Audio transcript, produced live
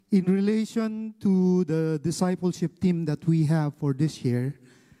in relation to the discipleship team that we have for this year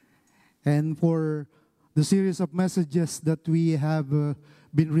and for the series of messages that we have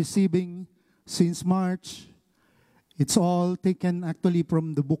been receiving since March, it's all taken actually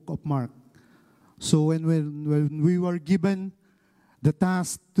from the book of Mark. So when we were given the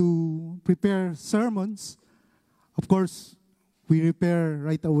task to prepare sermons, of course, we repair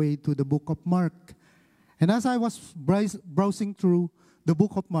right away to the book of Mark. And as I was browsing through the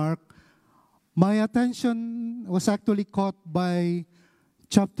book of Mark, my attention was actually caught by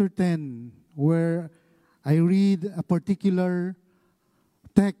chapter 10, where I read a particular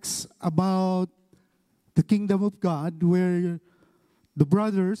text about the kingdom of God, where the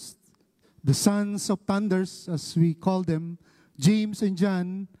brothers, the sons of thunders, as we call them, James and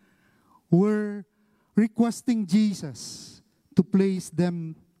John, were requesting Jesus to place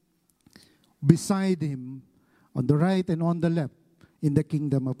them beside him on the right and on the left in the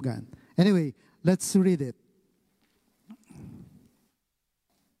kingdom of God. Anyway, let's read it.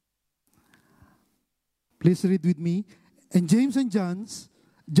 Please read with me. And James and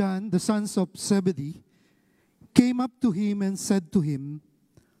John, the sons of Zebedee, came up to him and said to him,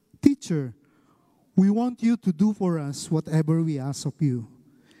 "Teacher, we want you to do for us whatever we ask of you."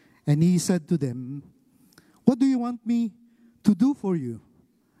 And he said to them, "What do you want me to do for you?"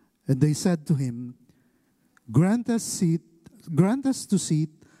 And they said to him, Grant us to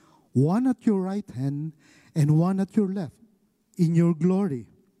sit, one at your right hand and one at your left, in your glory."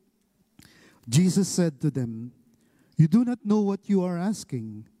 Jesus said to them, "You do not know what you are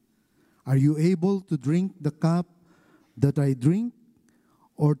asking. Are you able to drink the cup that I drink,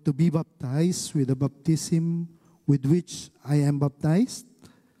 or to be baptized with the baptism with which I am baptized?"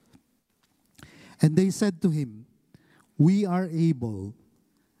 And they said to him, "We are able."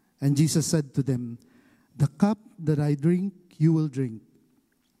 And Jesus said to them, "The cup that I drink, you will drink.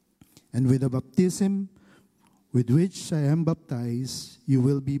 And with the baptism with which I am baptized, you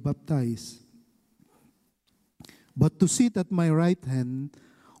will be baptized. But to sit at my right hand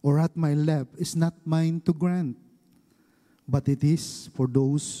or at my left is not mine to grant, but it is for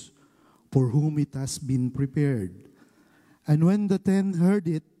those for whom it has been prepared." And when the 10 heard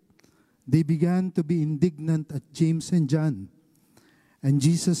it, they began to be indignant at James and John. And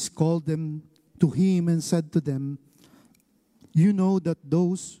Jesus called them to him and said to them, "You know that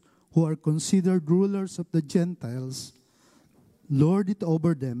those who are considered rulers of the Gentiles lord it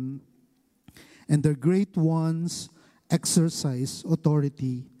over them, and their great ones exercise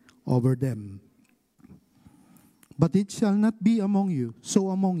authority over them. But it shall not be so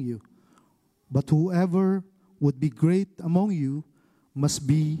among you. But whoever would be great among you must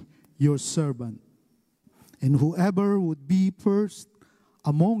be your servant. And whoever would be first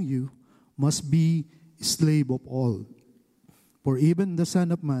among you must be slave of all. For even the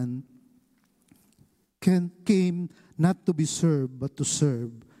Son of Man came not to be served, but to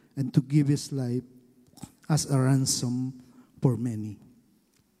serve, and to give his life as a ransom for many."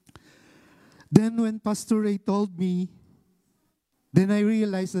 Then when Pastor Ray told me, then I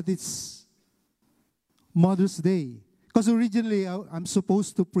realized that it's Mother's Day. Because originally I'm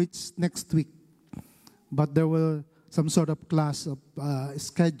supposed to preach next week, but there were some sort of class of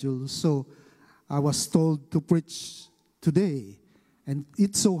schedule, so I was told to preach today. And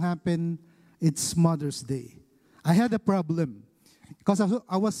it so happened it's Mother's Day. I had a problem because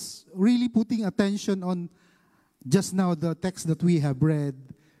I was really putting attention on just now the text that we have read,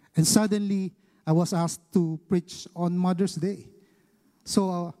 and suddenly I was asked to preach on Mother's Day.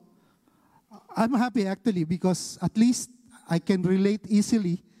 So I'm happy actually, because at least I can relate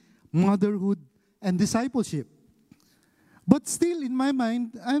easily motherhood and discipleship. But still in my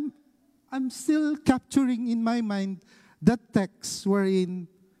mind, I'm still capturing in my mind that text wherein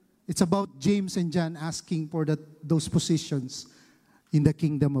it's about James and John asking for those positions in the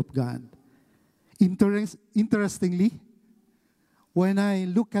kingdom of God. Interestingly, when I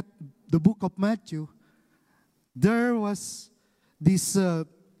look at the book of Matthew, there was this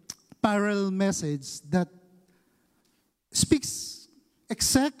parallel message that speaks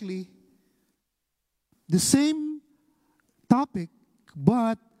exactly the same topic,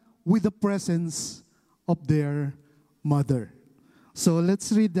 but with the presence of their mother. So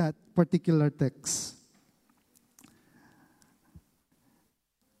let's read that particular text.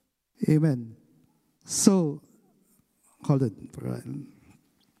 Amen. So, hold it for a while.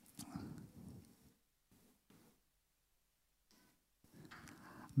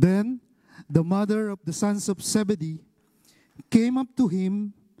 Then the mother of the sons of Zebedee came up to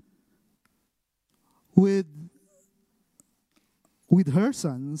him with her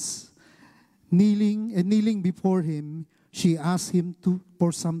sons, kneeling before him, she asked him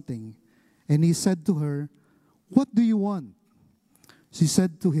for something. And he said to her, "What do you want?" She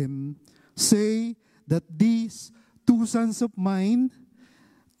said to him, "Say that these two sons of mine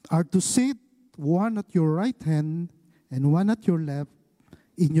are to sit, one at your right hand and one at your left,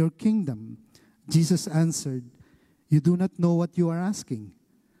 in your kingdom." Jesus answered, "You do not know what you are asking.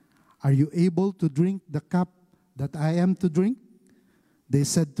 Are you able to drink the cup that I am to drink?" They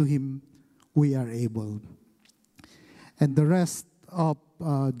said to him, "We are able." And the rest of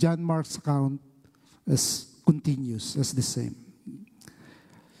John Mark's account continues as the same.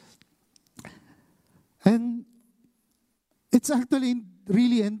 And it's actually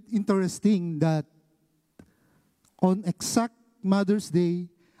really interesting that on exact Mother's Day,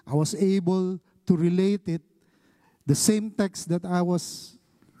 I was able to relate it, the same text that I was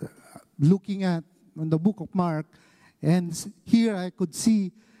looking at on the book of Mark, and here I could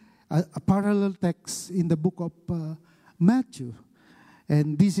see a parallel text in the book of Matthew.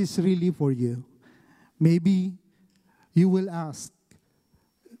 And this is really for you. Maybe you will ask,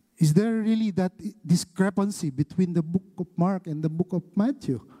 is there really that discrepancy between the book of Mark and the book of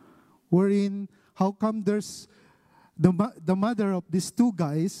Matthew? Wherein, how come there's the mother of these two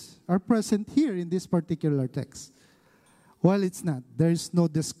guys are present here in this particular text? Well, it's not. There's no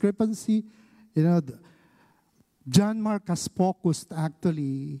discrepancy. John Mark has focused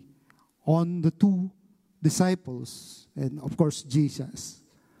actually on the two disciples and, of course, Jesus.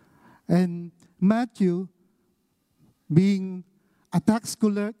 And Matthew, being a tax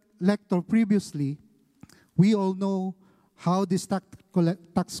collector previously, we all know how these tax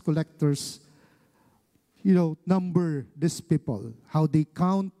collectors, number these people, how they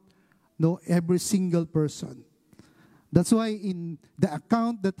count, every single person. That's why in the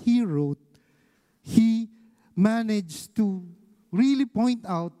account that he wrote, he managed to really point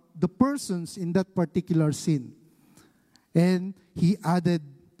out the persons in that particular scene. And he added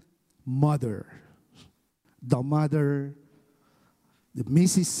mother. The mother, the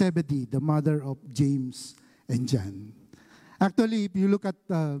Mrs. Zebedee, the mother of James and John. Actually, if you look at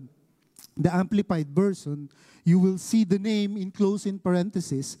the Amplified Version, you will see the name enclosed in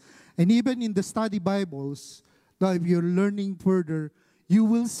parentheses. And even in the study Bibles, now if you're learning further, you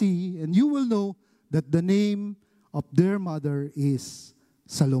will see and you will know that the name of their mother is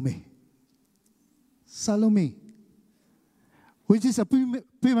Salome. Salome. Which is a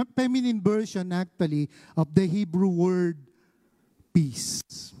feminine version actually of the Hebrew word peace.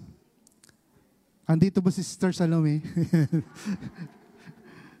 Andito ba si Sister Salome?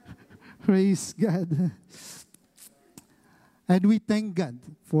 Praise God. And we thank God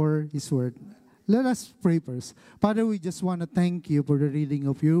for His word. Let us pray first. Father, we just want to thank you for the reading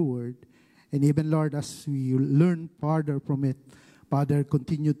of your word. And even, Lord, as we learn further from it, Father,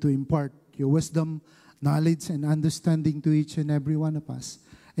 continue to impart your wisdom, knowledge, and understanding to each and every one of us.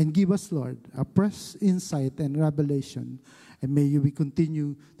 And give us, Lord, a fresh insight and revelation. And may you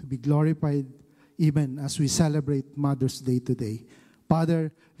continue to be glorified even as we celebrate Mother's Day today.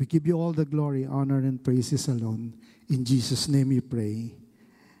 Father, we give you all the glory, honor, and praises alone. In Jesus' name we pray.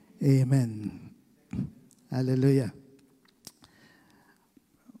 Amen. Hallelujah.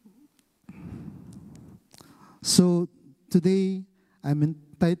 So today, I'm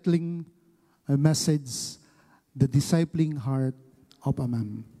entitling a message, The Discipling Heart of a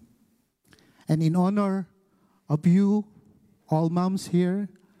Mom. And in honor of you, all moms here,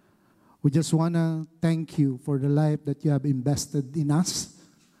 we just want to thank you for the life that you have invested in us.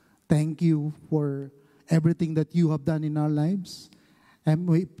 Thank you for everything that you have done in our lives.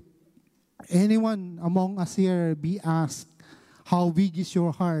 And anyone among us here be asked, how big is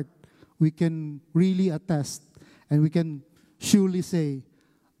your heart? We can really attest and we can surely say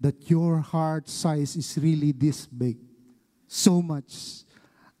that your heart size is really this big. So much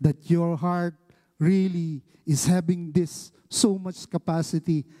that your heart really is having this so much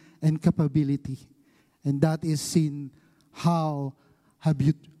capacity and capability. And that is seen how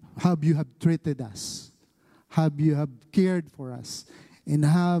you have treated us, how you have cared for us, and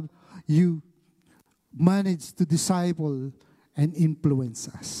how you managed to disciple and influence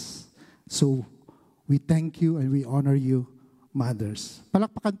us. So, we thank you and we honor you, mothers.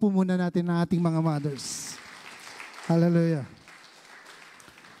 Palakpakan po muna natin ang ating mga mothers. Hallelujah.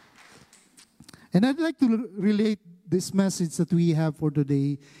 And I'd like to relate this message that we have for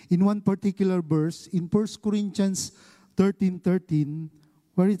today in one particular verse in 1 Corinthians 13:13,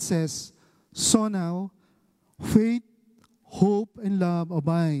 where it says, "So now, faith, hope, and love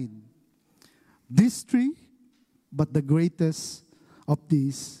abide. These three, but the greatest of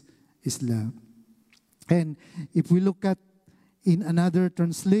these is love." And if we look at in another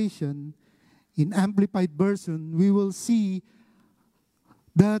translation, in Amplified Version, we will see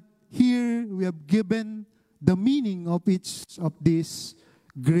that here we have given the meaning of each of these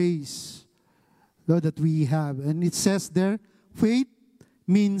grace that we have. And it says there, faith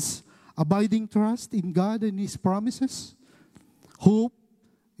means abiding trust in God and His promises. Hope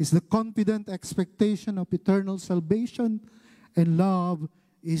is the confident expectation of eternal salvation. And love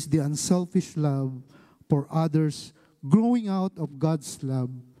is the unselfish love for others, growing out of God's love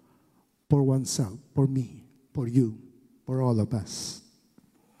for oneself, for me, for you, for all of us.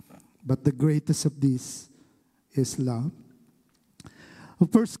 But the greatest of these is love. 1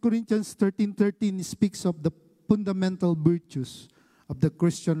 Corinthians 13:13 speaks of the fundamental virtues of the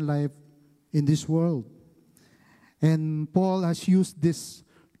Christian life in this world. And Paul has used this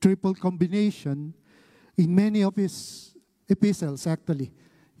triple combination in many of his epistles, actually.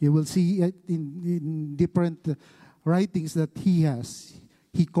 You will see it in different writings that he has.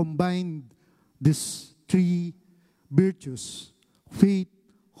 He combined these three virtues: faith,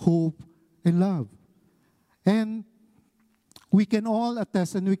 hope, and love. And we can all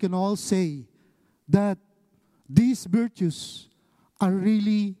attest and we can all say that these virtues are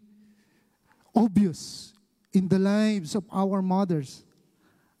really obvious in the lives of our mothers.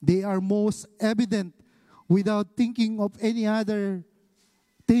 They are most evident without thinking of any other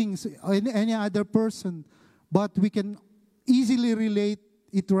things, any other person. But we can easily relate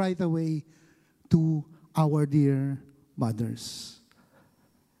it right away to our dear mothers.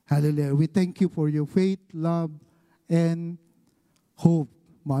 Hallelujah. We thank you for your faith, love, and hope,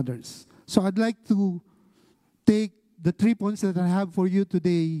 mothers. So I'd like to take the 3 points that I have for you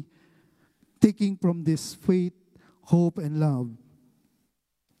today, taking from this faith, hope, and love.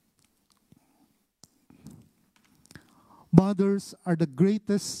 Mothers are the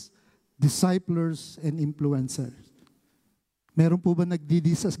greatest disciplers and influencers. Meron po ba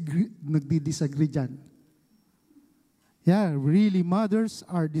nagdi-disagree dyan? Yeah, really, mothers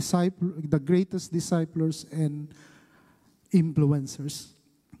are the greatest disciplers and influencers.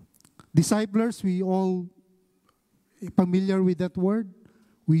 Disciplers, we all familiar with that word.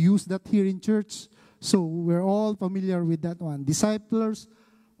 We use that here in church. So we're all familiar with that one. Disciplers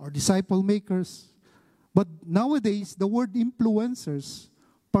or disciple makers. But nowadays, the word influencers,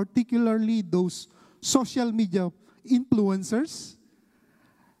 particularly those social media influencers,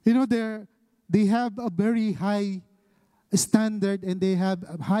 they have a very high standard and they have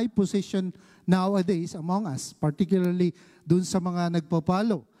a high position nowadays among us, particularly dun sa mga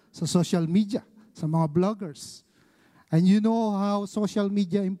nagpapalo sa social media, sa mga bloggers. And you know how social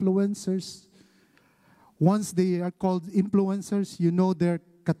media influencers, once they are called influencers, you know their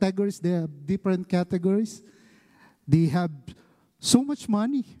categories, they have different categories. They have so much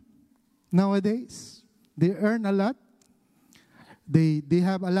money nowadays. They earn a lot. They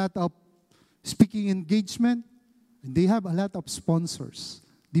have a lot of speaking engagement. They have a lot of sponsors,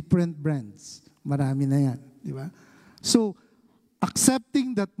 different brands. Marami na yan, di ba? So,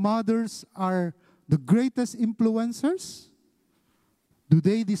 accepting that mothers are the greatest influencers, do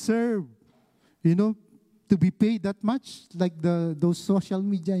they deserve, to be paid that much like those social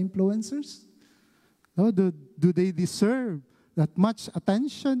media influencers? No, do they deserve that much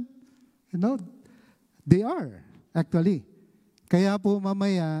attention? They are, actually. Kaya po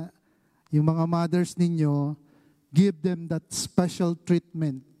mamaya, yung mga mothers ninyo, give them that special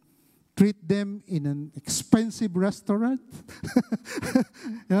treatment. Treat them in an expensive restaurant.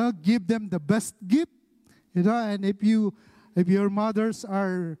 Give them the best gift. And if your mothers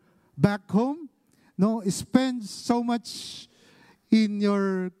are back home, spend so much in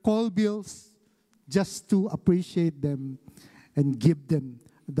your call bills just to appreciate them and give them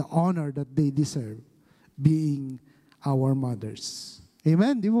the honor that they deserve, being our mothers.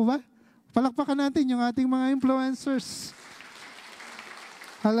 Amen? Di mo ba? Palakpakan natin yung ating mga influencers.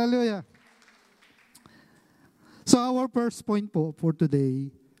 Hallelujah. So our first point po for today,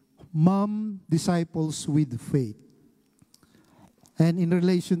 mom disciples with faith. And in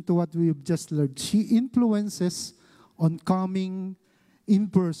relation to what we've just learned, she influences on coming in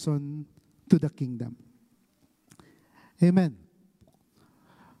person to the kingdom. Amen.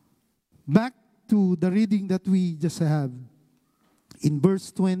 Back to the reading that we just have. In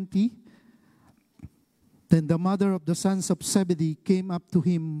verse 20, then the mother of the sons of Zebedee came up to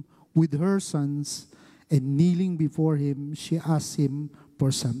him with her sons, and kneeling before him, she asked him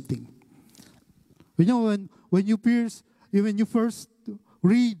for something. When you first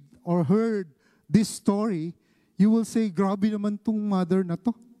read or heard this story, you will say, grabe naman tong mother na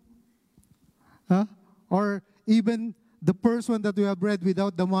to. Huh? Or even the first one that we have read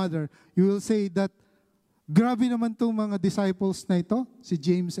without the mother, you will say that, grabe naman tong mga disciples na ito, si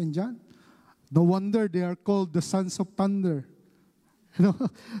James and John. No wonder they are called the sons of thunder. You know?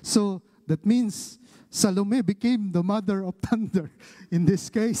 So that means Salome became the mother of thunder in this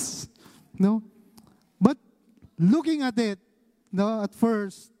case. No? But looking at it, no, at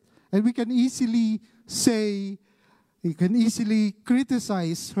first, and we can easily say, we can easily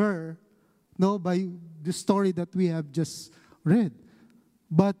criticize her, no, by the story that we have just read.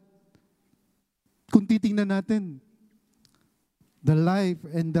 But kung titingnan natin, the life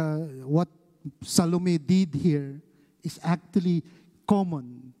and what Salome did here is actually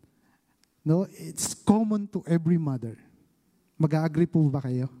common. No, it's common to every mother. Mag-agree po ba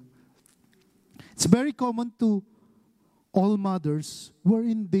kayo? It's very common to all mothers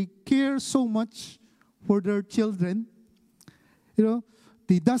wherein they care so much for their children. You know,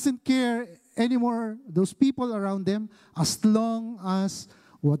 they doesn't care anymore, those people around them, as long as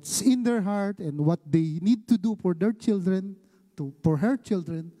what's in their heart and what they need to do for their children, for her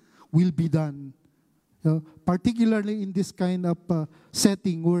children, will be done. Particularly in this kind of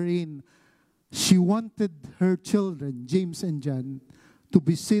setting wherein she wanted her children, James and John, to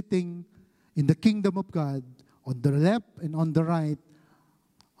be sitting in the kingdom of God on the left and on the right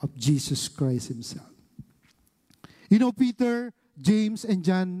of Jesus Christ himself. You know, Peter, James, and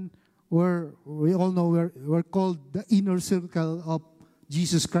John we all know, were called the inner circle of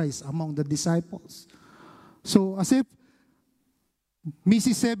Jesus Christ among the disciples. So as if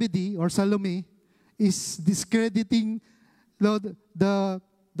Mrs. Zebedee or Salome is discrediting the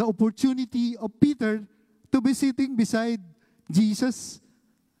opportunity of Peter to be sitting beside Jesus,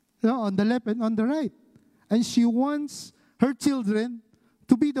 on the left and on the right. And she wants her children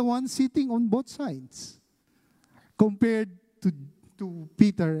to be the ones sitting on both sides, compared to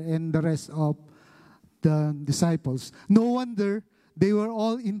Peter and the rest of the disciples. No wonder they were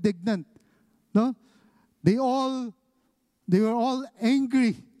all indignant. No? They were all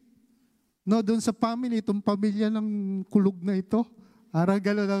angry. No, doon sa family, itong pamilya ng kulog na ito. Parang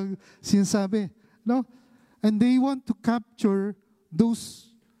gano'n ang sinasabi. No? And they want to capture those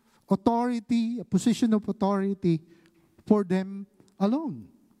authority, a position of authority for them alone.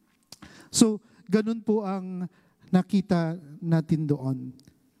 So, ganun po ang nakita natin doon.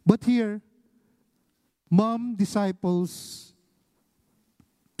 But here, mom disciples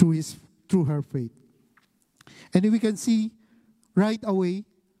through her faith. And we can see right away,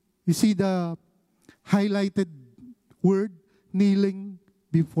 you see the highlighted word, kneeling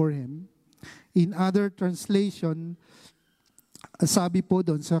before him. In other translation, sabi po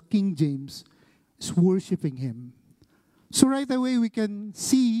doon sa King James, is worshiping him. So right away, we can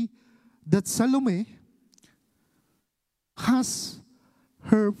see that Salome has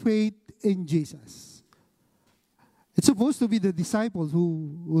her faith in Jesus. It's supposed to be the disciples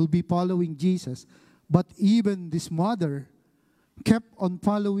who will be following Jesus, but even this mother kept on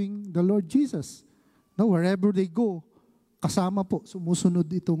following the Lord Jesus. No, wherever they go, kasama po, sumusunod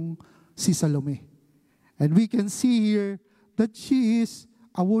itong si Salome. And we can see here that she is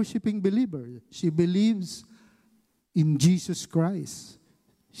a worshiping believer. She believes in Jesus Christ.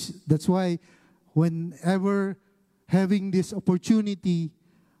 That's why whenever having this opportunity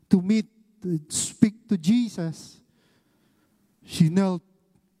to speak to Jesus, she knelt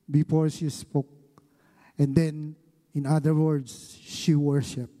before she spoke. And then, in other words, she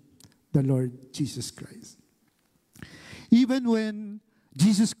worshiped the Lord Jesus Christ. Even when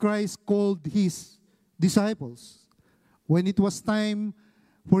Jesus Christ called his disciples, when it was time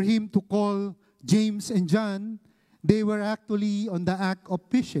for him to call James and John, they were actually on the act of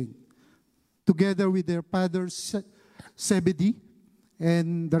fishing together with their father Zebedee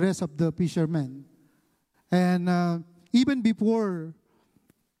and the rest of the fishermen. And even before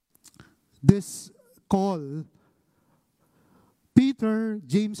this call, Peter,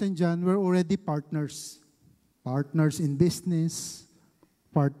 James, and John were already partners. Partners in business,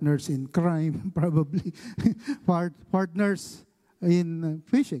 partners in crime, probably. Partners in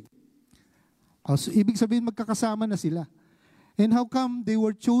fishing. So, ibig sabihin, magkakasama na sila. And how come they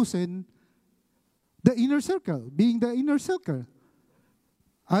were chosen the inner circle, being the inner circle?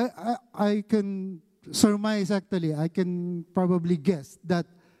 I can surmise, actually, I can probably guess that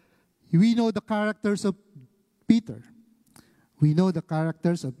we know the characters of Peter. We know the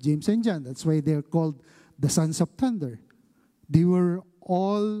characters of James and John. That's why they're called the sons of thunder. They were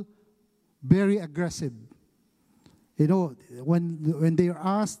all very aggressive. You know, when they were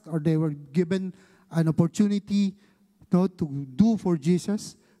asked or they were given an opportunity, to do for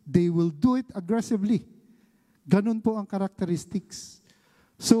Jesus, they will do it aggressively. Ganun po ang characteristics.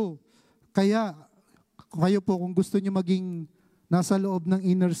 So, kayo po kung gusto nyo maging nasa loob ng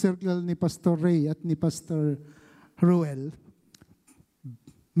inner circle ni Pastor Ray at ni Pastor Ruel,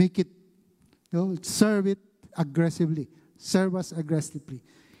 make it Serve it aggressively. Serve us aggressively.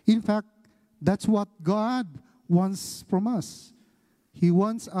 In fact, that's what God wants from us. He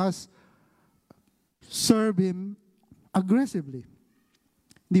wants us serve Him aggressively.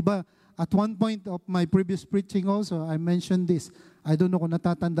 Diba? At one point of my previous preaching also, I mentioned this. I don't know kung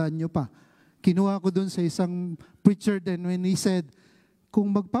natatandaan nyo pa. Kinuha ko dun sa isang preacher then when he said,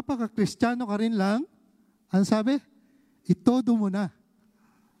 kung magpapaka-Kristiyano ka rin lang, ano sabi? Itodo mo na.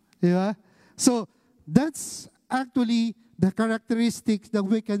 Diba? So, that's actually the characteristics that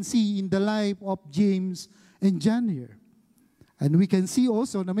we can see in the life of James and John here. And we can see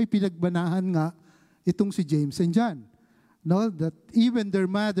also na may pinagbanahan nga itong si James and John. No, that even their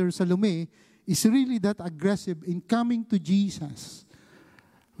mother, Salome, is really that aggressive in coming to Jesus.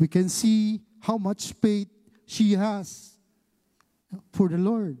 We can see how much faith she has for the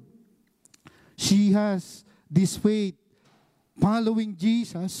Lord. She has this faith following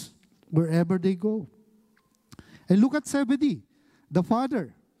Jesus wherever they go. And look at Zebedee, the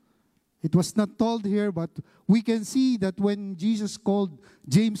father. It was not told here, but we can see that when Jesus called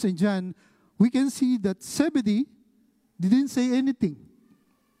James and John, we can see that Zebedee didn't say anything.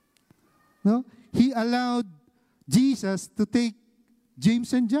 No? He allowed Jesus to take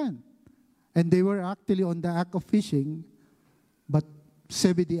James and John. And they were actually on the act of fishing, but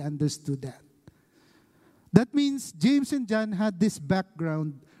Zebedee understood that. That means James and John had this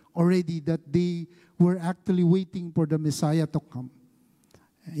background already that they were actually waiting for the Messiah to come.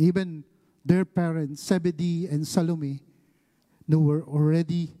 Even their parents, Zebedee and Salome, they were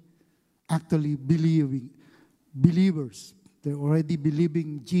already actually believers. They're already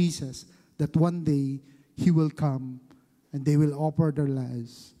believing Jesus, that one day He will come and they will offer their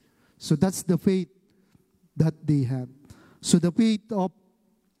lives. So that's the faith that they have. So the faith of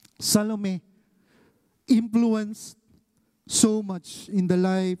Salome influenced so much in the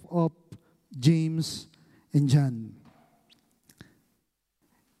life of James and John.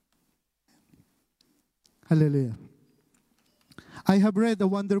 Hallelujah. I have read a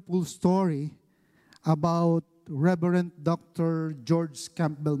wonderful story about Reverend Dr. George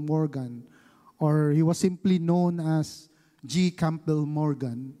Campbell Morgan, or he was simply known as G. Campbell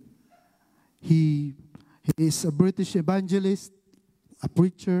Morgan. He is a British evangelist, a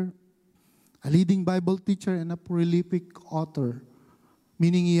preacher, a leading Bible teacher, and a prolific author,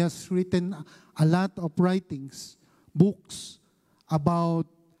 meaning he has written a lot of writings, books about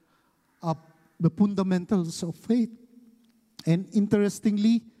the fundamentals of faith. And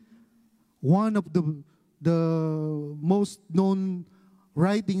interestingly, one of the most known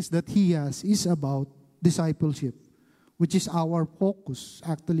writings that he has is about discipleship, which is our focus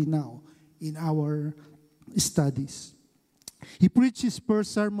actually now in our studies. He preached his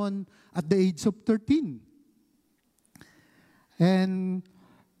first sermon at the age of 13. And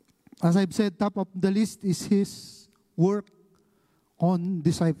as I've said, top of the list is his work on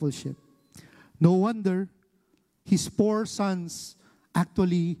discipleship. No wonder his 4 sons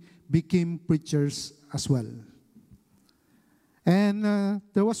actually became preachers as well. And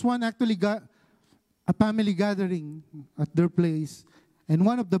there was one actually a family gathering at their place, and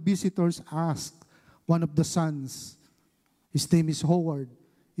one of the visitors asked one of the sons, his name is Howard.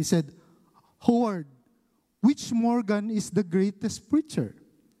 He said, Howard, which Morgan is the greatest preacher?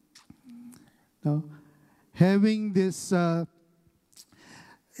 Now, having this, their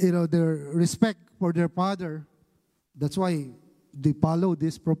respect for their father, that's why they follow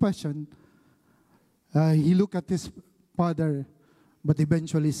this profession. He looked at his father, but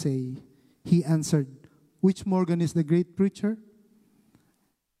eventually he answered, which Morgan is the great preacher?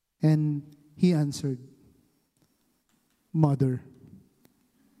 And he answered, Mother.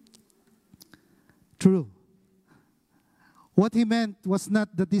 True. What he meant was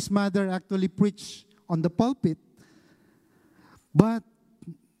not that his mother actually preached on the pulpit, but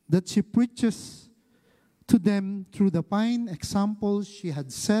that she preaches to them through the fine examples she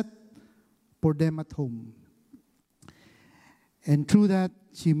had set for them at home. And through that,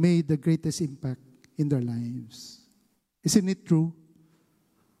 she made the greatest impact in their lives. Isn't it true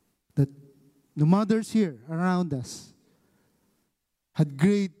that the mothers here around us had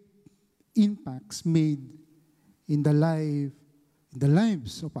great impacts made in the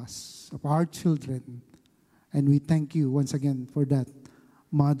lives of us, of our children? And we thank you once again for that,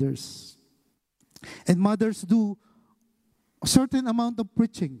 mothers. And mothers do a certain amount of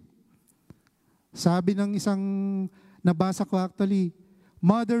preaching. Sabi ng isang nabasa ko actually,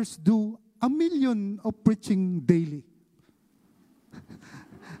 mothers do 1 million of preaching daily.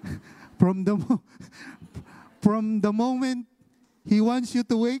 From the moment he wants you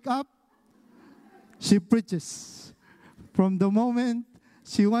to wake up, she preaches. From the moment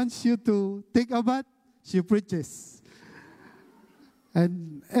she wants you to take a bath, she preaches.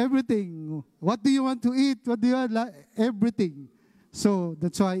 And everything. What do you want to eat? What do you want? Everything. So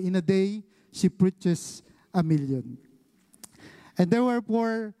that's why in a day, she preaches 1,000,000. And there were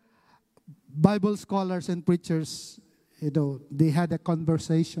 4 Bible scholars and preachers, they had a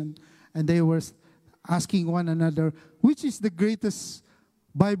conversation and they were asking one another, which is the greatest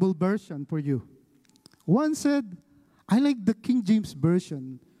Bible version for you? One said, I like the King James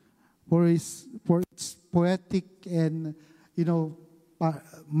Version for its poetic and,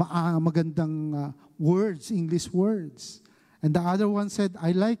 magandang words, English words. And the other one said,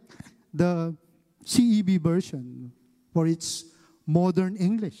 I like the CEB version for its modern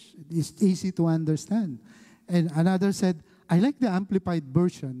English. It's easy to understand. And another said, I like the Amplified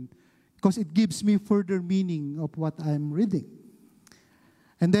version because it gives me further meaning of what I'm reading.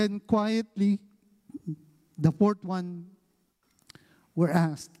 And then quietly, the 4th one were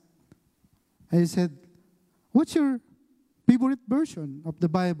asked. I said, what's your favorite version of the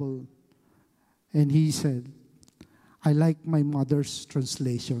Bible? And he said, I like my mother's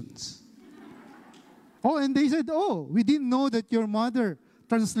translations. Oh, and they said, oh, we didn't know that your mother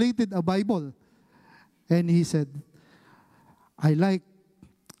translated a Bible. And he said, I like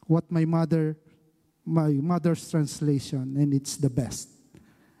what my mother's translation, and it's the best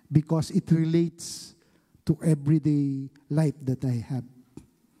because it relates to everyday life that I have.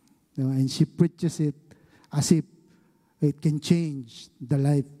 And she preaches it as if it can change the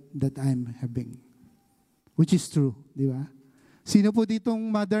life that I'm having. Which is true, di ba? Sino po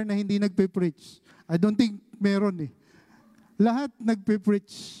ditong mother na hindi nagpe-preach? I don't think meron eh. Lahat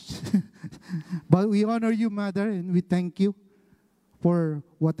nagpe-preach. But we honor you, mother, and we thank you for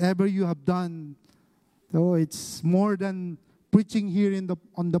whatever you have done. So it's more than preaching here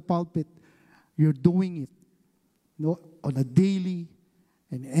on the pulpit. You're doing it on a daily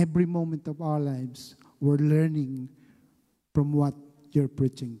and every moment of our lives. We're learning from what you're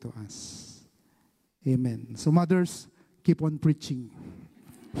preaching to us. Amen. So mothers, keep on preaching.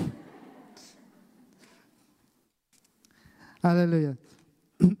 Hallelujah.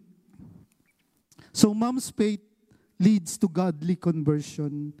 So mom's faith leads to godly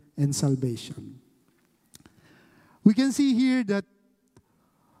conversion and salvation. We can see here that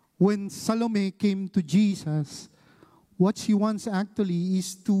when Salome came to Jesus, what she wants actually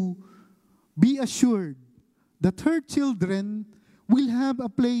is to be assured that her children will have a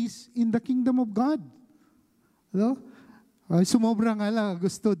place in the kingdom of God. Sumobra nga lang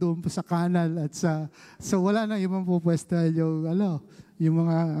gusto doon sa kanal at sa wala na ibang pupwesta yung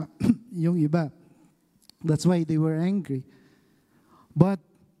iba. That's why they were angry. But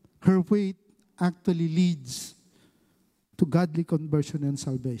her faith actually leads to godly conversion and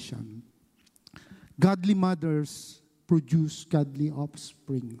salvation. Godly mothers produce godly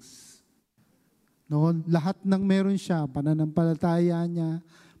offsprings. Lahat ng meron siya, pananampalataya niya,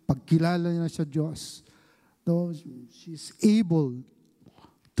 pagkilala niya sa Diyos. She's able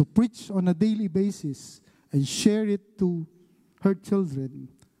to preach on a daily basis and share it to her children.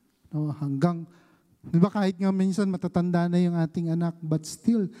 Hanggang, di ba kahit nga minsan matatanda na yung ating anak, but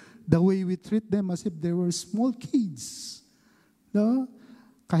still, the way we treat them as if they were small kids.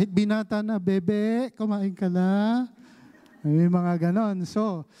 Kahit binata na, bebe, kumain ka na. May mga ganon.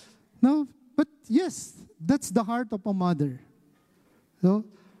 So, but yes, that's the heart of a mother.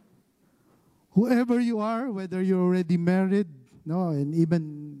 Whoever you are, whether you're already married, and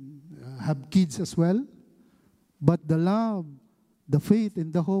even have kids as well, but the love, the faith,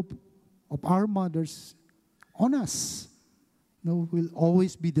 and the hope of our mothers on us, will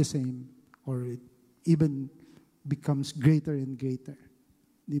always be the same, or it even becomes greater and greater.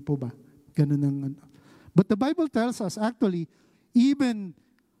 Di po ba? Ganun ang. But the Bible tells us actually, even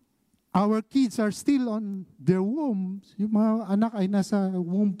our kids are still on their wombs. Yung mga anak ay nasa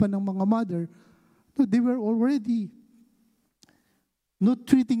womb pa ng mga mother. No, they were already not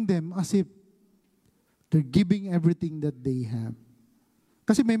treating them as if they're giving everything that they have.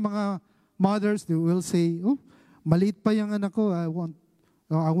 Kasi may mga mothers, they will say, oh, maliit pa yung anak ko, I won't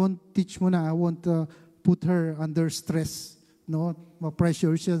teach mo na, I won't put her under stress.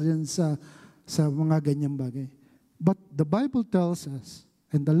 Ma-pressure siya din sa mga ganyang bagay. But the Bible tells us,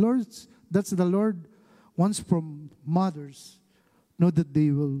 and that's the Lord wants from mothers, that they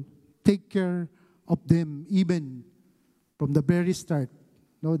will take care of them even from the very start,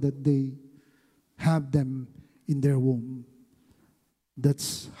 that they have them in their womb.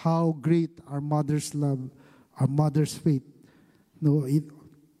 That's how great our mother's love, our mother's faith,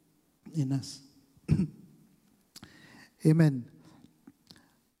 in us. Amen.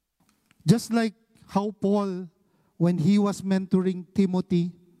 Just like how Paul when he was mentoring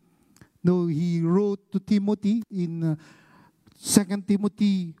Timothy. No, he wrote to Timothy in 2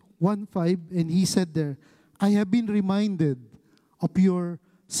 Timothy 1:5, and he said there, I have been reminded of your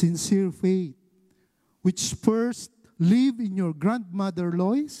sincere faith, which first lived in your grandmother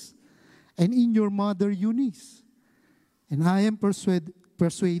Lois and in your mother Eunice. And I am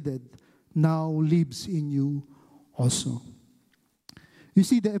persuaded now lives in you also. You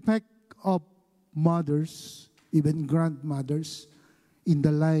see the effect of mothers, even grandmothers, in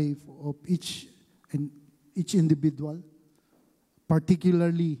the life of each individual,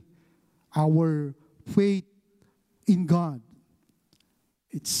 particularly our faith in God.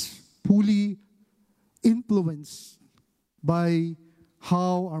 It's fully influenced by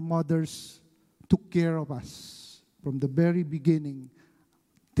how our mothers took care of us from the very beginning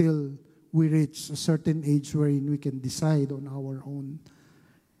till we reach a certain age wherein we can decide on our own.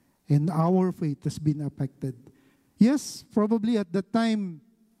 And our faith has been affected. Yes, probably at that time,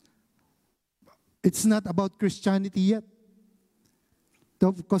 it's not about Christianity yet.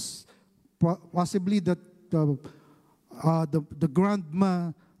 Because possibly that the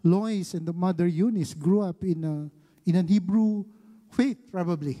grandma Lois and the mother Eunice grew up in an Hebrew faith,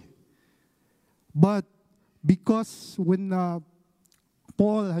 probably. But because when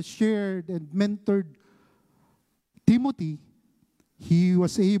Paul has shared and mentored Timothy, he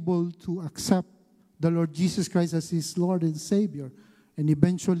was able to accept the Lord Jesus Christ as his Lord and Savior, and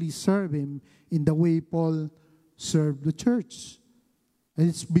eventually serve him in the way Paul served the church. And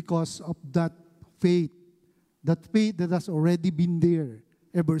it's because of that faith that has already been there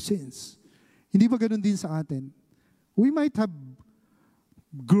ever since. Hindi ba ganun din sa atin? We might have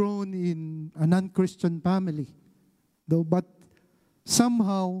grown in a non-Christian family, though, but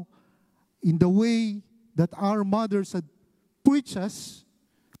somehow, in the way that our mothers had preached us,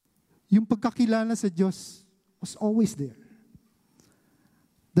 yung pagkakilala sa Diyos was always there.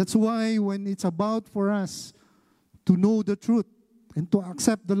 That's why when it's about for us to know the truth and to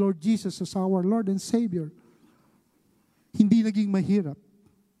accept the Lord Jesus as our Lord and Savior, hindi naging mahirap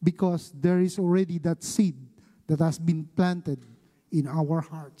because there is already that seed that has been planted in our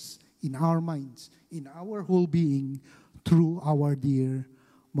hearts, in our minds, in our whole being through our dear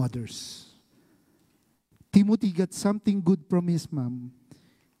mothers. Timothy got something good from his mom,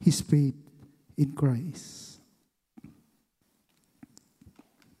 his faith in Christ.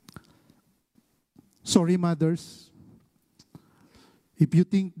 Sorry, mothers, if you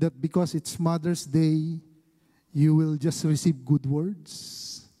think that because it's Mother's Day, you will just receive good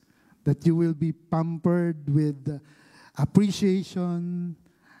words, that you will be pampered with appreciation,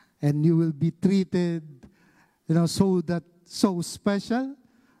 and you will be treated, so special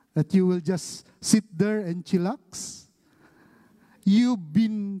that you will just sit there and chillax. You've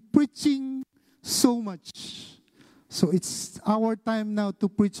been preaching so much, so it's our time now to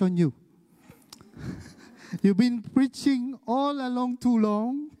preach on you. You've been preaching all along too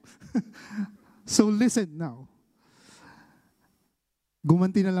long. So listen now.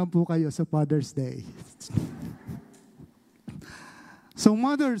 Gumanti na lang po kayo sa Father's Day. So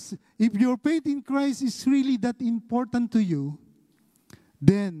mothers, if your faith in Christ is really that important to you,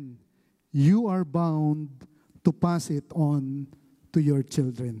 then you are bound to pass it on to your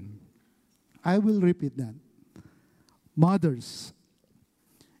children. I will repeat that. Mothers,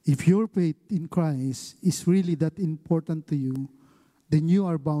 if your faith in Christ is really that important to you, then you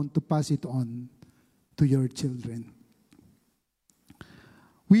are bound to pass it on to your children.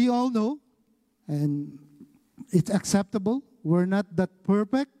 We all know, and it's acceptable, we're not that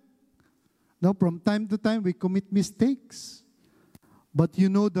perfect. No, from time to time we commit mistakes. But you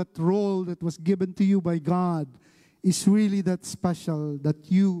know that role that was given to you by God is really that special,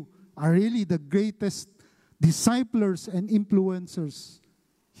 that you are really the greatest disciplers and influencers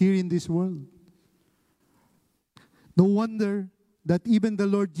here in this world. No wonder that even the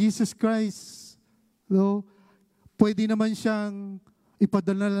Lord Jesus Christ, pwede naman siyang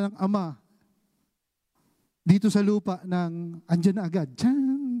ipadala ng Ama dito sa lupa ng andyan na agad.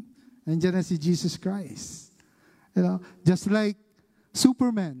 Diyan! Andyan na si Jesus Christ. Just like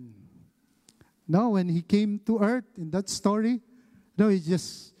Superman. When he came to earth in that story, he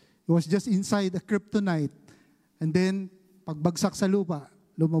was just inside a kryptonite. And then, pagbagsak sa lupa,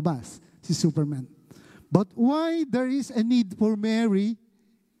 lumabas si Superman. But why there is a need for Mary,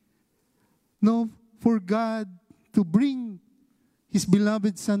 for God to bring His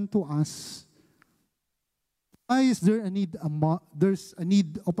beloved Son to us? Why is there a need? There's a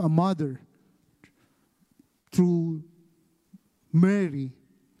need of a mother through Mary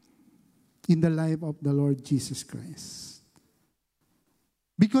in the life of the Lord Jesus Christ.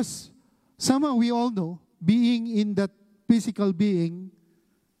 Because somehow we all know being in that physical being,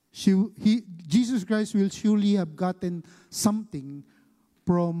 Jesus Christ will surely have gotten something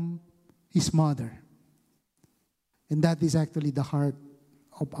from his mother. And that is actually the heart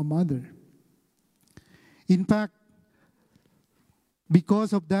of a mother. In fact,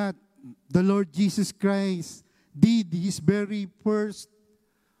 because of that, the Lord Jesus Christ did his very first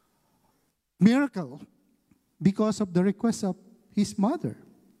miracle because of the request of his mother.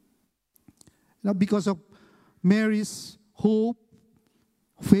 Now, because of Mary's hope,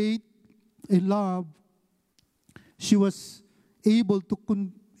 faith, and love, she was able to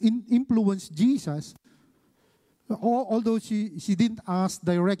influence Jesus, although she didn't ask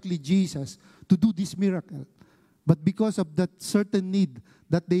directly Jesus to do this miracle. But because of that certain need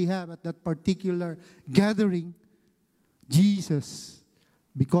that they have at that particular gathering, Jesus,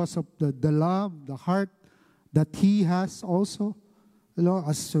 because of the love, the heart that he has also,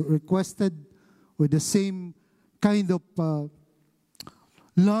 as requested with the same kind of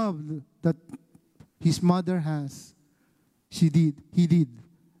love that his mother has, he did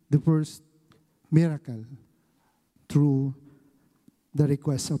the first miracle through the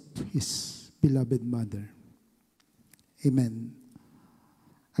request of his beloved mother. Amen.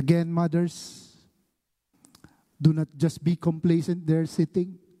 Again, mothers, do not just be complacent there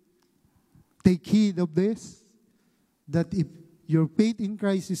sitting. Take heed of this, that if your faith in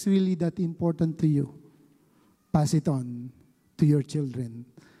Christ is really that important to you, pass it on to your children.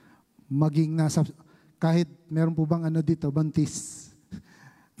 Maging kahit meron po bang dito, bantis.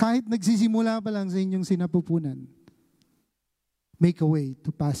 Kahit nagsisimula pa lang sa inyong sinapupunan, make a way to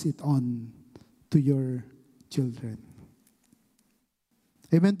pass it on to your children.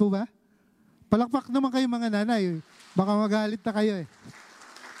 Amen po ba? Palakpak naman kayo mga nanay. Baka magalit na kayo eh.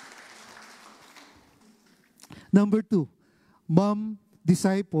 Number 2, mom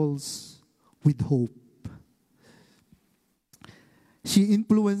disciples with hope. She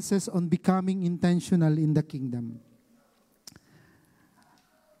influences on becoming intentional in the kingdom.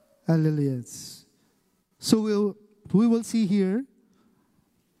 Hallelujah. So we will see here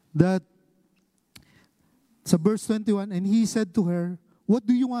that sa verse 21, and he said to her, "What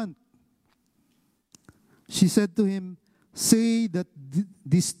do you want?" She said to him, "Say that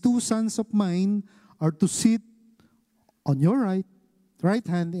these 2 sons of mine are to sit on your right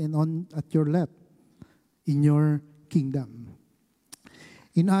hand and at your left in your kingdom."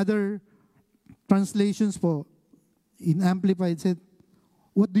 In other translations po, in Amplified said,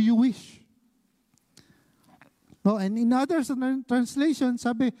 "What do you wish?" No, and in other translations,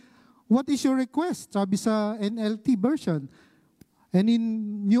 sabi, "What is your request?" Sabi sa NLT version. And in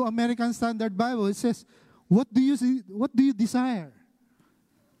New American Standard Bible, it says, what do you desire?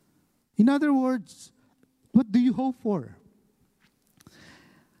 In other words, what do you hope for?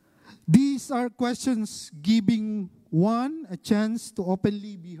 These are questions giving one a chance to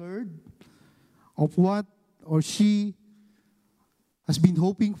openly be heard of what or she has been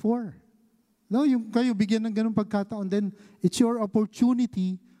hoping for. No, yung kayo bigyan ng ganung pagkataon, then it's your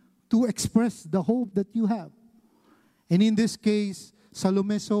opportunity to express the hope that you have. And in this case,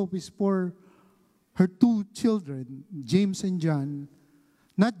 Salome's hope is for her 2 children, James and John,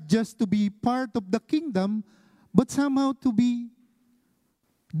 not just to be part of the kingdom, but somehow to be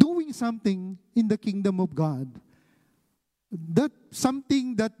doing something in the kingdom of God. That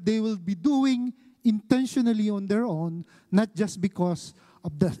something that they will be doing intentionally on their own, not just because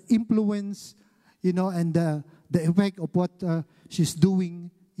of the influence, and the effect of what she's doing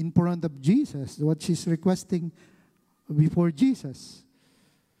in front of Jesus, what she's requesting before Jesus.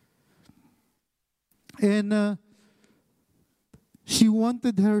 And she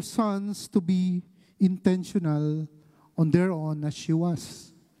wanted her sons to be intentional on their own as she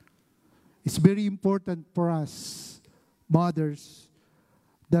was. It's very important for us, mothers,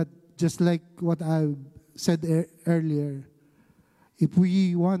 that just like what I said earlier, if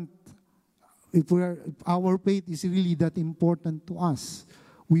our faith is really that important to us,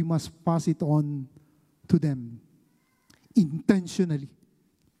 we must pass it on to them intentionally.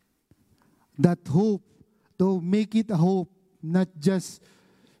 That hope, though, make it a hope, not just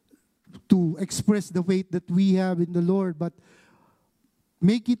to express the faith that we have in the Lord, but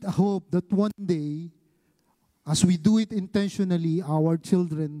make it a hope that one day, as we do it intentionally, our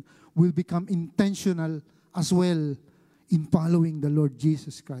children will become intentional as well in following the Lord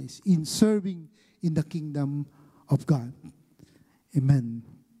Jesus Christ, in serving in the kingdom of God. Amen.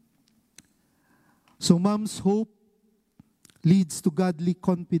 So mom's hope leads to godly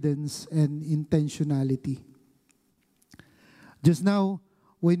confidence and intentionality. Just now,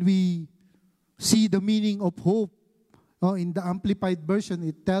 when we see the meaning of hope, in the Amplified Version,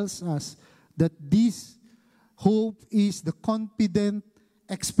 it tells us that these Hope is the confident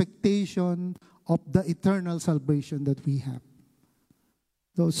expectation of the eternal salvation that we have.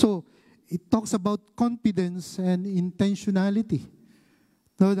 So it talks about confidence and intentionality.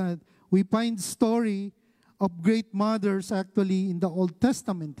 So that we find story of great mothers actually in the Old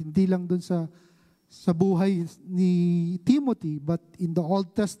Testament, hindi lang dun sa buhay ni Timothy, but in the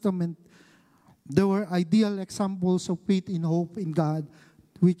Old Testament, there were ideal examples of faith and hope in God,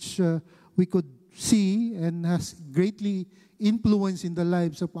 which we could see and has greatly influenced in the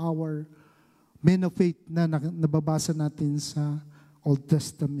lives of our men of faith na nababasa natin sa Old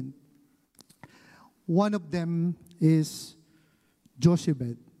Testament. One of them is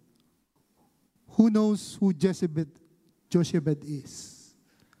Jochebed. Who knows who Jochebed is?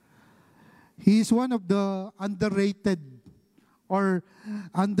 He is one of the underrated or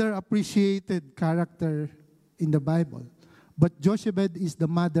underappreciated character in the Bible. But Jochebed is the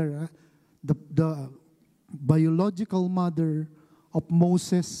mother, the biological mother of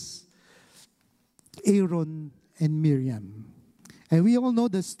Moses, Aaron, and Miriam. And we all know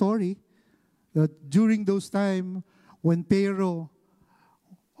the story that during those times when Pharaoh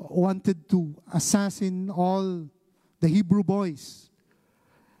wanted to assassinate all the Hebrew boys,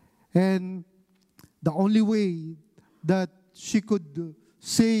 and the only way that she could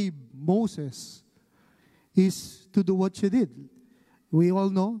save Moses is to do what she did. We all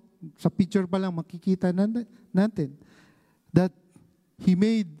know, sa picture pa lang makikita natin, that he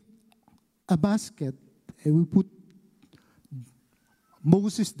made a basket and we put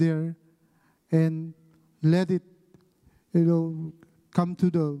Moses there and let it, come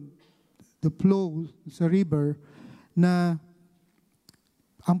to the flow sa river na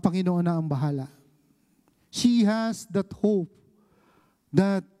ang Panginoon na ang bahala. She has that hope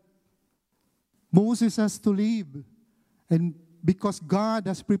that Moses has to live. And because God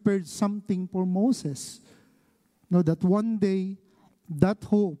has prepared something for Moses, that one day, that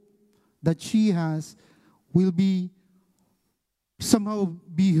hope that she has will be somehow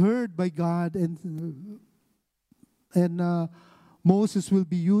be heard by God, and Moses will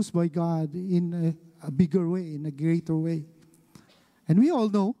be used by God in a bigger way, in a greater way. And we all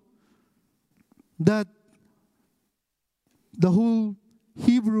know that the whole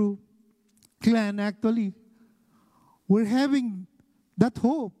Hebrew clan actually were having that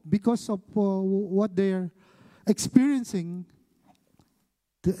hope because of what they're experiencing,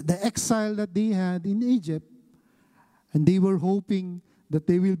 the exile that they had in Egypt. And they were hoping that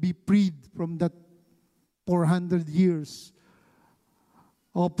they will be freed from that 400 years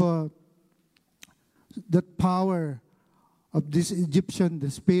of that power of this Egyptian, the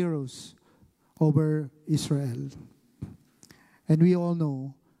pharaohs, over Israel. And we all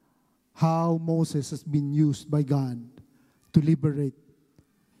know how Moses has been used by God to liberate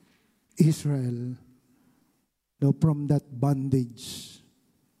Israel from that bondage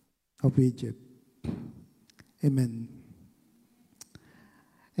of Egypt. Amen.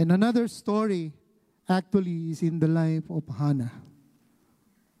 And another story actually is in the life of Hannah.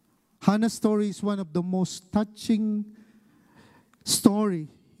 Hannah's story is one of the most touching story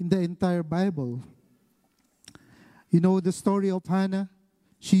in the entire Bible. You know the story of Hannah?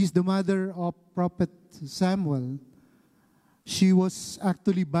 She is the mother of Prophet Samuel. She was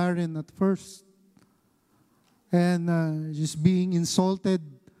actually barren at first. And just being insulted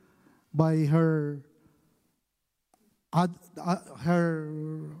by her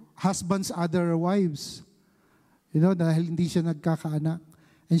husband's other wives. Dahil hindi siya nagkakaanak.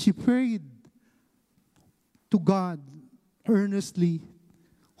 And she prayed to God earnestly,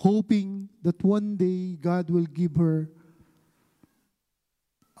 hoping that one day God will give her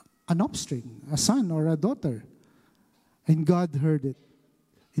an offspring, a son or a daughter. And God heard it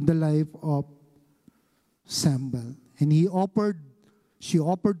in the life of Samuel. And she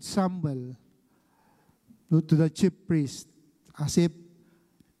offered Samuel to the chief priest as if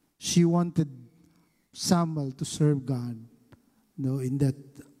she wanted Samuel to serve God in that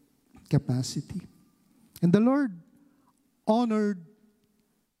capacity. And the Lord honored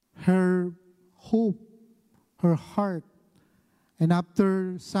her hope, her heart. And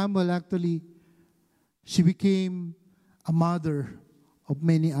after Samuel actually, she became a mother of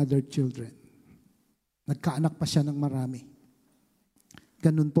many other children. Nagkaanak pa siya ng marami.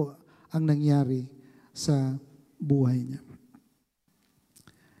 Ganun po ang nangyari sa buhay niya.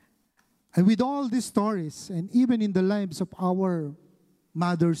 And with all these stories, and even in the lives of our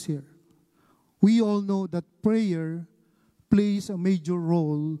mothers here, we all know that prayer plays a major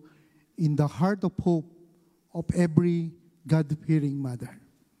role in the heart of hope of every God-fearing mother.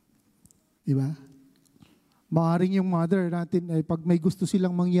 Diba? Maaring yung mother natin ay pag may gusto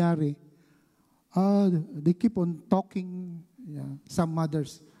silang mangyari, They keep on talking. Yeah, some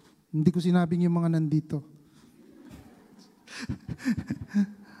mothers. Hindi ko sinabing yung mga nandito.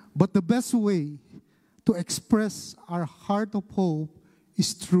 But the best way to express our heart of hope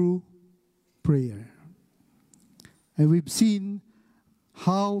is through prayer. And we've seen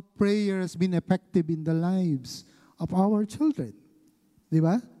how prayer has been effective in the lives of our children. Di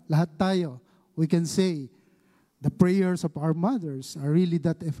ba? Lahat tayo, we can say, the prayers of our mothers are really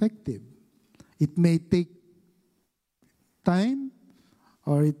that effective. It may take time,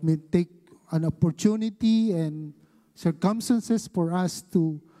 or it may take an opportunity and circumstances for us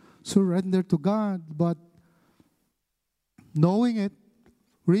to surrender to God, but knowing it,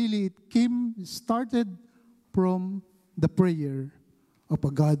 really it started from the prayer of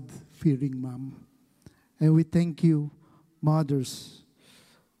a God-fearing mom. And we thank you, mothers,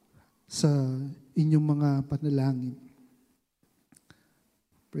 sa inyong mga panalangin.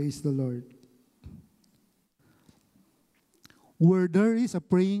 Praise the Lord. Where there is a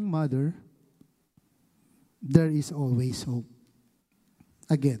praying mother, there is always hope.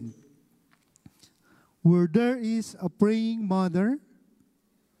 Again, where there is a praying mother,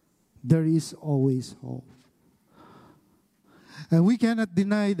 there is always hope. And we cannot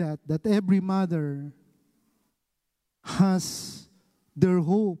deny that every mother has their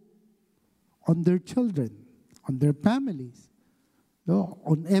hope on their children, on their families. No,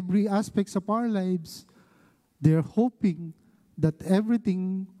 on every aspects of our lives, they're hoping that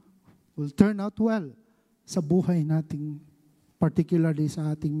everything will turn out well sa buhay nating, particularly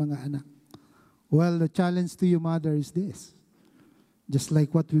sa ating mga anak. Well, the challenge to you, mother, is this. Just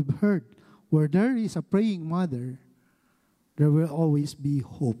like what we've heard, where there is a praying mother, there will always be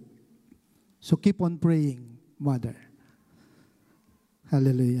hope. So keep on praying, mother.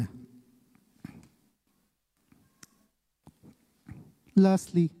 Hallelujah.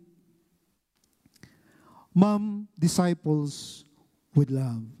 Lastly, mom disciples with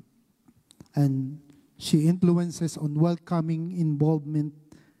love. And she influences on welcoming involvement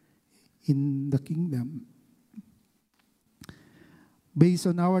in the kingdom. Based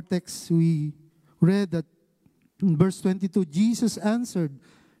on our text, we read that in verse 22, Jesus answered,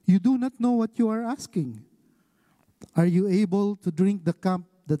 "You do not know what you are asking. Are you able to drink the cup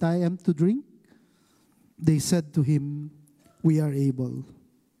that I am to drink?" They said to him, "We are able."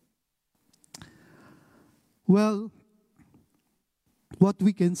 Well, what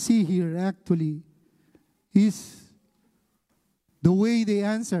we can see here actually is the way they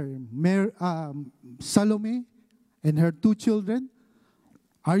answer. Salome and her two children,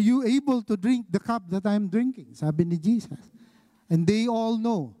 "Are you able to drink the cup that I'm drinking?" Sabi ni Jesus. And they all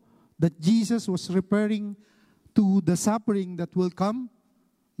know that Jesus was referring to the suffering that will come,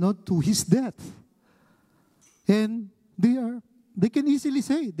 not to his death. And they can easily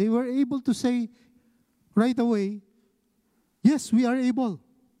say, they were able to say right away, "Yes, we are able."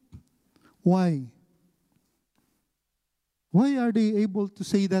 Why? Why are they able to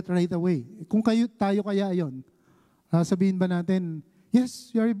say that right away? Kung tayo kaya yon, sabihin ba natin,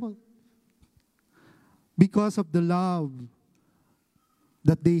 "Yes, we are able"? Because of the love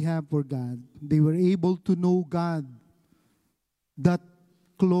that they have for God. They were able to know God that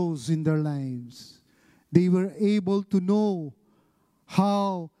close in their lives. They were able to know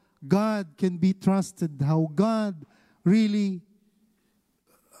how God can be trusted, how God really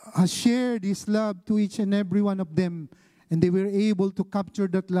has shared His love to each and every one of them. And they were able to capture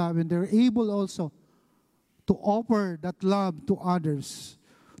that love, and they're able also to offer that love to others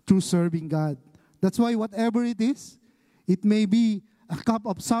through serving God. That's why whatever it is, it may be a cup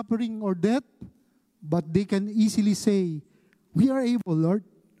of suffering or death, but they can easily say, "We are able, Lord.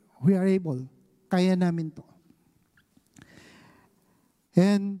 We are able. Kaya namin to."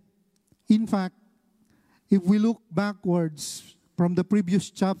 And in fact, if we look backwards from the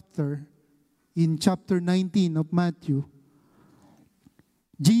previous chapter, in chapter 19 of Matthew,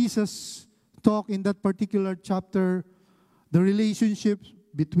 Jesus talked in that particular chapter the relationship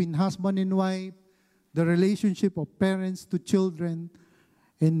between husband and wife, the relationship of parents to children,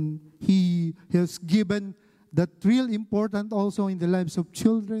 and He has given that real important also in the lives of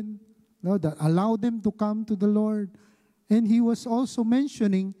children, that allow them to come to the Lord. And He was also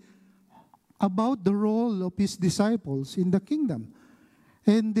mentioning about the role of His disciples in the kingdom.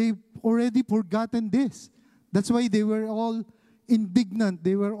 And they've already forgotten this. That's why they were all indignant.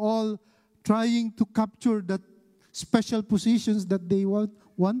 They were all trying to capture that special positions that they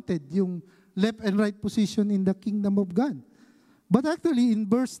wanted, yung left and right position in the kingdom of God. But actually, in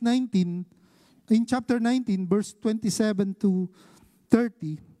verse 19, in chapter 19, verse 27 to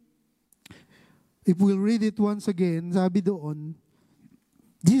 30, if we'll read it once again, sabi doon,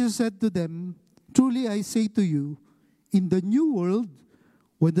 Jesus said to them, Truly I say to you, in the new world,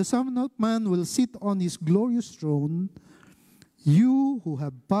 when the Son of Man will sit on his glorious throne, you who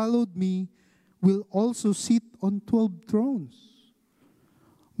have followed me will also sit on 12 thrones.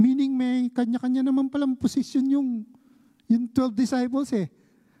 Meaning may kanya-kanya naman palang posisyon yung 12 disciples eh.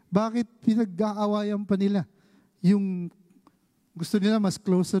 Bakit pinag-aawayan pa nila? Yung gusto nila mas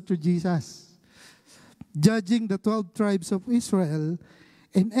closer to Jesus. Judging the 12 tribes of Israel,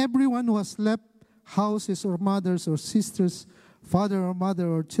 and everyone who has left houses or mothers or sisters, father or mother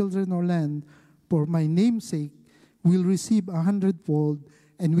or children or land, for my name's sake, will receive 100-fold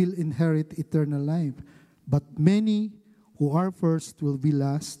and will inherit eternal life. But many who are first will be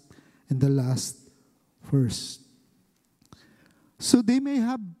last, and the last first. So they may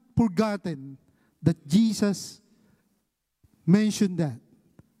have forgotten that Jesus mentioned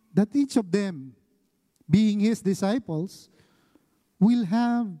that each of them, being his disciples, will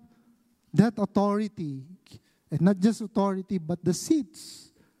have that authority, and not just authority, but the seats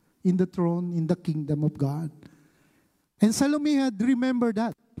in the throne in the kingdom of God. And Salome had remembered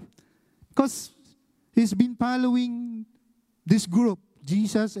that because he's been following this group,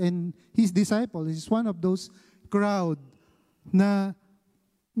 Jesus and his disciples. He's one of those crowd na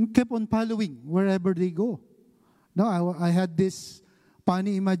kept on following wherever they go. No, I had this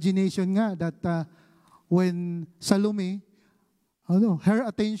funny imagination nga that when Salome, her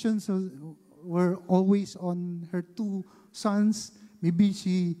attentions were always on her two sons. Maybe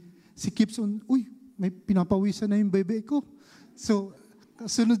she keeps on, may pinapawisan na yung bebe ko. So,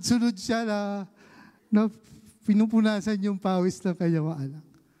 sunod-sunod siya na pinupunasan yung pawis ng kanyang mga anak.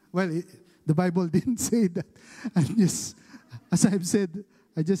 Well, the Bible didn't say that. As I've said,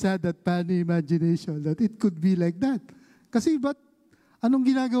 I just had that funny imagination that it could be like that. Kasi anong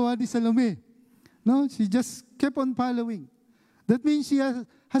ginagawa ni Salome? No, she just kept on following. That means she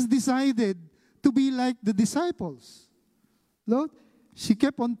has decided to be like the disciples. Lord, she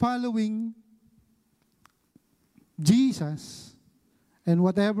kept on following Jesus, and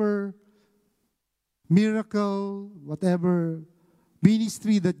whatever miracle, whatever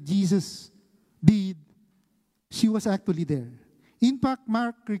ministry that Jesus did, she was actually there. In fact,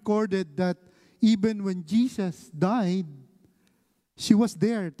 Mark recorded that even when Jesus died, she was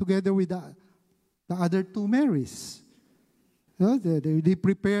there together with the other two Marys. They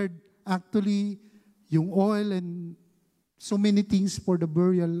prepared actually yung oil and so many things for the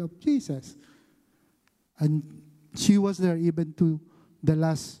burial of Jesus. And she was there even to the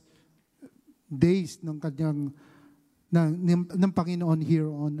last days ng Panginoon here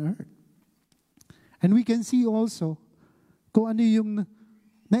on earth. And we can see also kung ano yung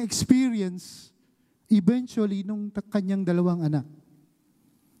na-experience eventually nung kanyang dalawang anak.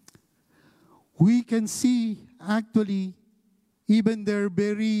 We can see actually even their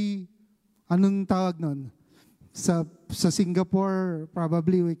very, anong tawag nun? Sa Singapore,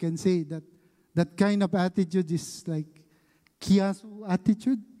 probably we can say that kind of attitude is like kiasu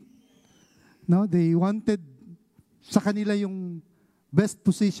attitude. No, they wanted sa kanila yung best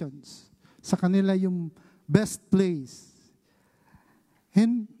positions, sa kanila yung best place.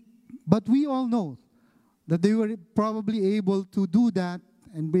 But we all know that they were probably able to do that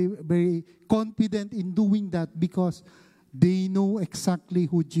and be very confident in doing that because they know exactly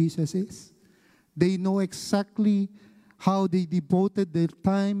who Jesus is. They know exactly how they devoted their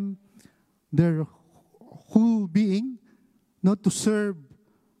time, their whole being, not to serve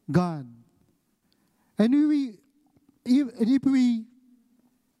God. And if we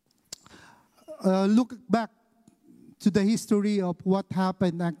look back to the history of what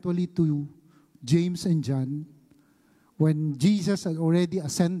happened actually to James and John, when Jesus had already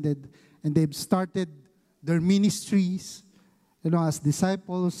ascended and they've started their ministries, as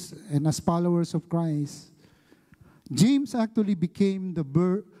disciples and as followers of Christ, James actually became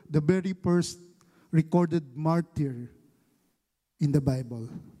the very first recorded martyr in the Bible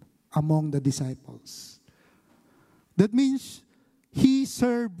among the disciples. That means he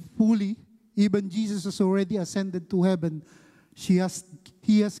served fully. Even Jesus has already ascended to heaven. He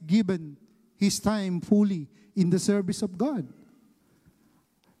has given his time fully in the service of God.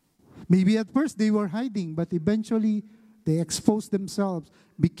 Maybe at first they were hiding, but eventually they exposed themselves,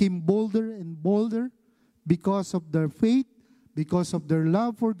 became bolder and bolder because of their faith, because of their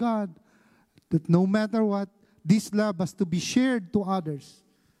love for God, that no matter what, this love has to be shared to others.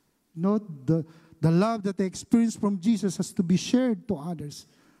 The love that they experienced from Jesus has to be shared to others.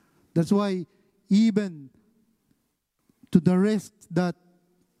 That's why even to the risk that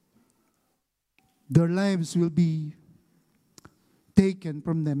their lives will be taken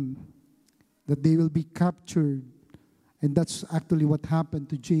from them, that they will be captured. And that's actually what happened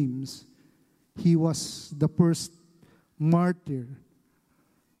to James. He was the first martyr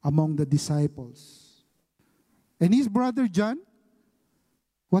among the disciples. And his brother John,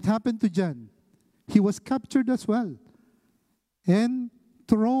 what happened to John? He was captured as well and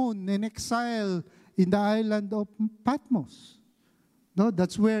thrown in exile in the island of Patmos. No,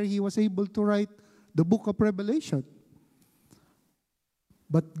 that's where he was able to write the book of Revelation.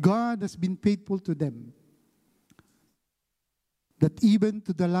 But God has been faithful to them, that even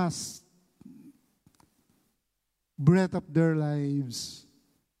to the last breath of their lives,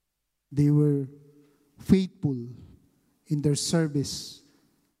 they were faithful in their service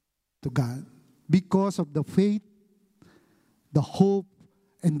to God because of the faith, the hope,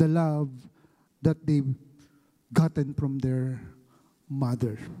 and the love that they've gotten from their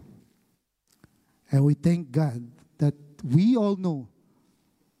mother. And we thank God that we all know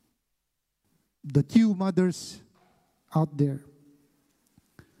that you mothers out there,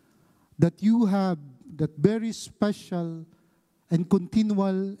 that you have that very special and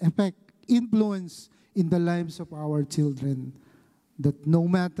continual effect, influence in the lives of our children, that no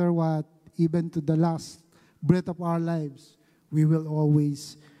matter what, even to the last breath of our lives, we will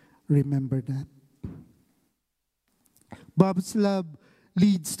always remember that. Bob's love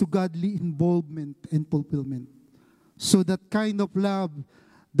leads to godly involvement and fulfillment. So that kind of love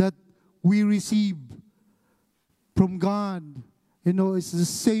that we receive from God, it's the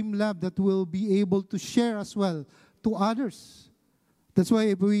same love that we'll be able to share as well to others. That's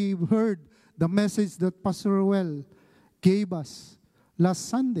why we heard the message that Pastor Ruel gave us last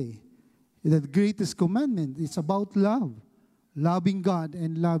Sunday. The greatest commandment is about love. Loving God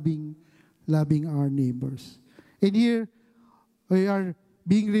and loving our neighbors. And here, we are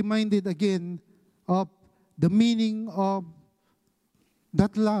being reminded again of the meaning of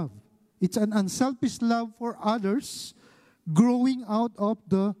that love. It's an unselfish love for others, growing out of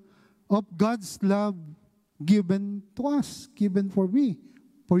God's love given to us, given for me,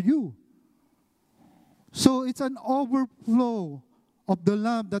 for you. So it's an overflow of the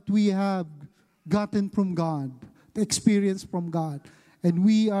love that we have gotten from God, the experience from God. And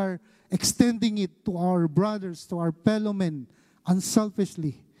we are extending it to our brothers, to our fellow men,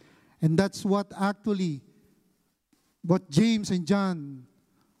 unselfishly. And that's what James and John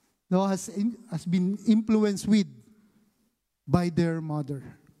has been influenced with by their mother.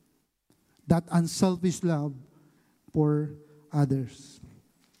 That unselfish love for others.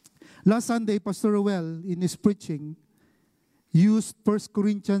 Last Sunday, Pastor Ruel, in his preaching, used 1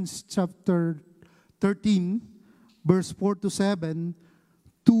 Corinthians chapter 13, verse 4 to 7,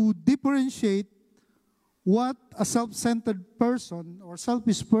 to differentiate what a self-centered person or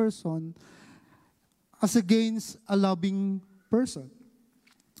selfish person as against a loving person.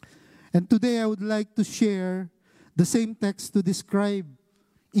 And today I would like to share the same text to describe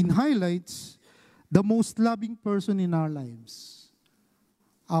in highlights the most loving person in our lives,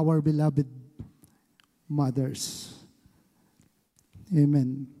 our beloved mothers.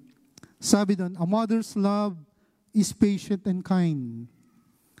 Amen. Sabi doon, a mother's love is patient and kind.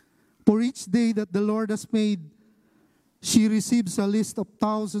 For each day that the Lord has made, she receives a list of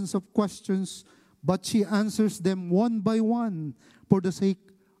thousands of questions, but she answers them one by one for the sake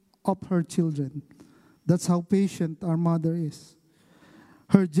of her children. That's how patient our mother is.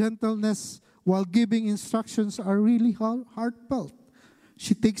 Her gentleness while giving instructions are really heartfelt.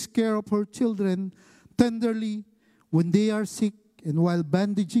 She takes care of her children tenderly when they are sick and while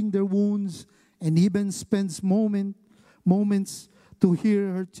bandaging their wounds, and even spends moments to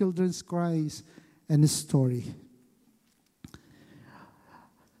hear her children's cries and story.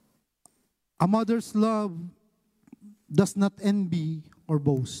 A mother's love does not envy or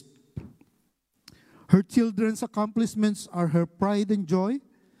boast. Her children's accomplishments are her pride and joy.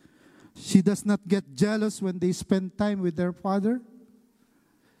 She does not get jealous when they spend time with their father.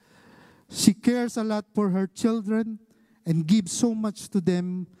 She cares a lot for her children and gives so much to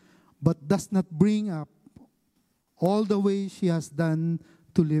them, but does not bring up all the way she has done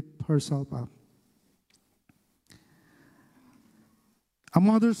to lift herself up. A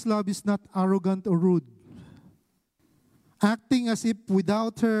mother's love is not arrogant or rude. Acting as if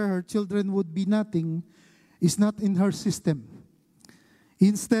without her, her children would be nothing is not in her system.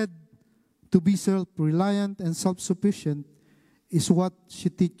 Instead, to be self-reliant and self-sufficient is what she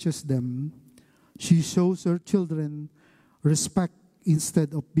teaches them. She shows her children respect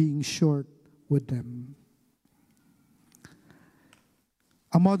instead of being short with them.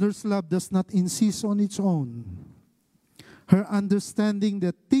 A mother's love does not insist on its own. Her understanding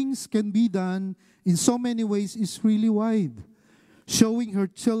that things can be done in so many ways is really wide, showing her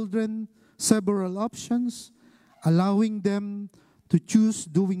children several options, allowing them to choose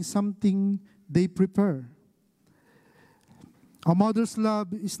doing something they prepare. A mother's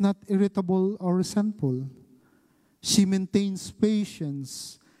love is not irritable or resentful. She maintains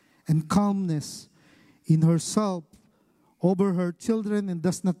patience and calmness in herself over her children and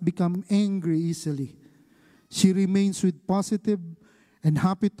does not become angry easily. She remains with positive and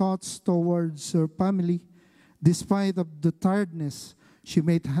happy thoughts towards her family, despite of the tiredness she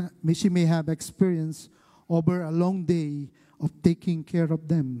may have experienced over a long day of taking care of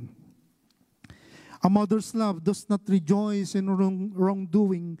them. A mother's love does not rejoice in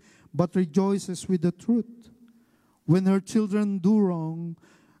wrongdoing, but rejoices with the truth. When her children do wrong,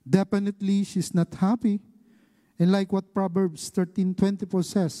 definitely she's not happy. And like what Proverbs 13:24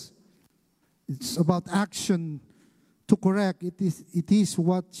 says, it's about action to correct. It is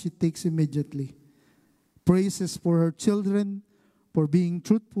what she takes immediately. Praises for her children for being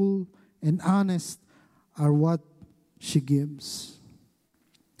truthful and honest are what she gives.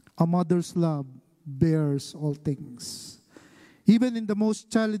 A mother's love bears all things. Even in the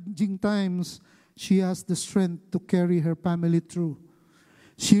most challenging times, she has the strength to carry her family through.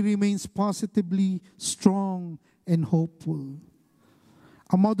 She remains positively strong and hopeful.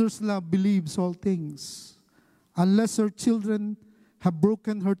 A mother's love believes all things. Unless her children have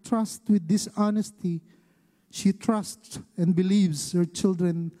broken her trust with dishonesty, she trusts and believes her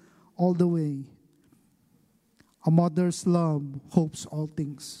children all the way. A mother's love hopes all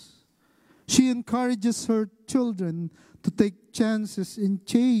things. She encourages her children to take chances and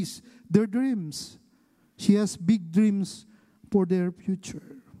chase their dreams. She has big dreams for their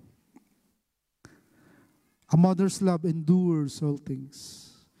future. A mother's love endures all things.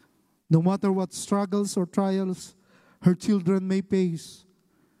 No matter what struggles or trials her children may face,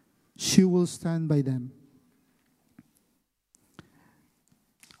 she will stand by them.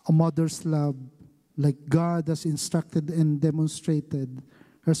 A mother's love, like God has instructed and demonstrated,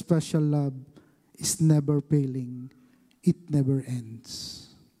 her special love is never failing. It never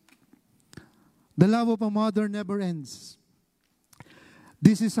ends. The love of a mother never ends.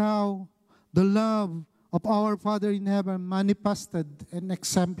 This is how the love of our Father in heaven manifested and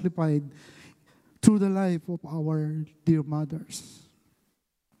exemplified through the life of our dear mothers.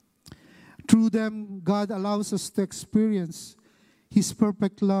 Through them, God allows us to experience His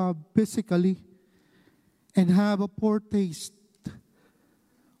perfect love physically and have a foretaste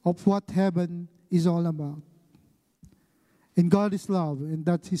of what heaven is all about. And God is love, and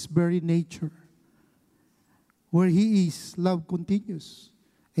that's His very nature. Where He is, love continues.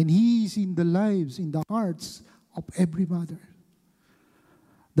 And He is in the lives, in the hearts of every mother.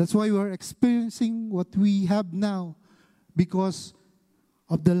 That's why we're experiencing what we have now, because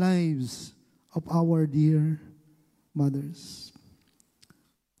of the lives of our dear mothers.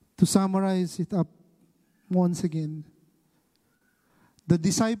 To summarize it up once again, the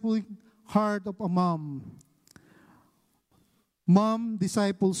discipling heart of a mom. Mom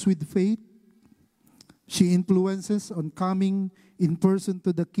disciples with faith. She influences on coming in person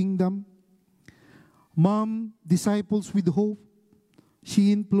to the kingdom. Mom disciples with hope.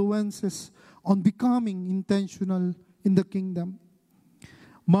 She influences on becoming intentional in the kingdom.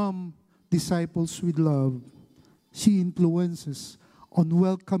 Mom disciples with love. She influences on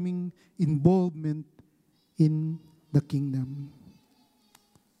welcoming involvement in the kingdom.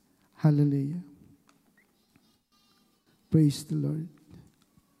 Hallelujah. Praise the Lord.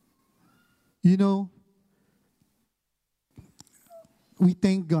 You know, we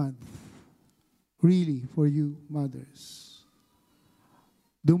thank God, really, for you, mothers.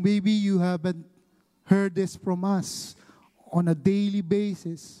 Though maybe you haven't heard this from us on a daily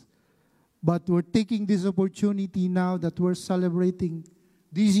basis, but we're taking this opportunity now that we're celebrating.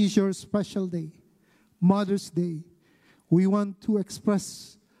 This is your special day, Mother's Day. We want to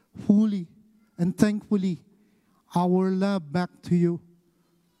express fully and thankfully our love back to you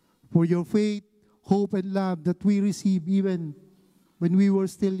for your faith, hope, and love that we receive even when we were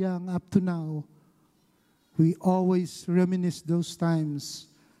still young up to now. We always reminisce those times,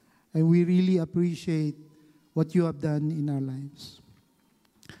 and we really appreciate what you have done in our lives.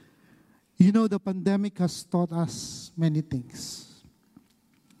 You know, the pandemic has taught us many things.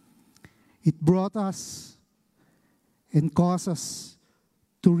 It brought us and caused us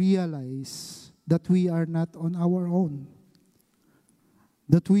to realize that we are not on our own,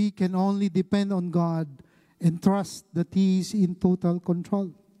 that we can only depend on God and trust that He is in total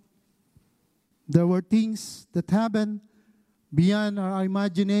control. There were things that happened beyond our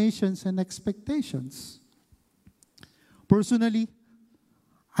imaginations and expectations. Personally,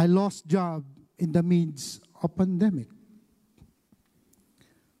 I lost job in the midst of pandemic.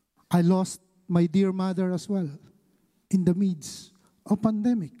 I lost my dear mother as well in the midst of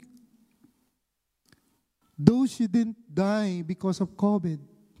pandemic. Though she didn't die because of COVID,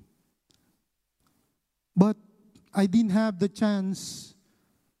 but I didn't have the chance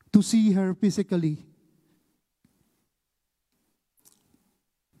to see her physically.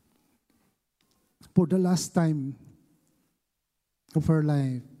 For the last time of her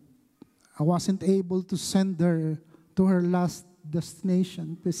life, I wasn't able to send her to her last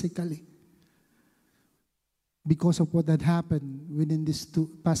destination physically because of what had happened within these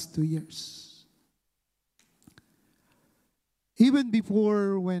past 2 years. Even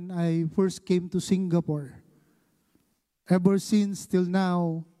before when I first came to Singapore, ever since till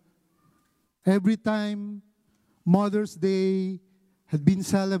now, every time Mother's Day had been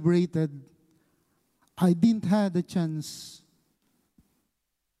celebrated, I didn't have the chance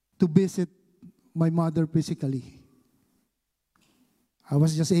to visit my mother physically. I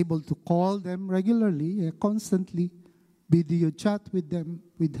was just able to call them regularly, constantly, video chat with them,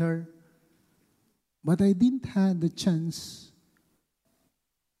 with her. But I didn't have the chance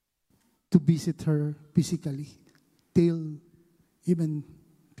to visit her physically even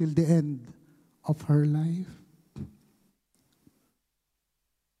till the end of her life.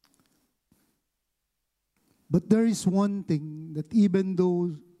 But there is one thing that even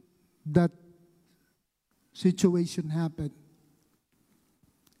though that situation happened,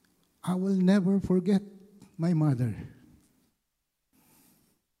 I will never forget my mother.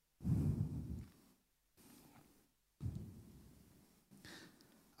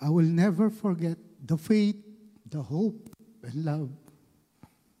 I will never forget the faith, the hope, and love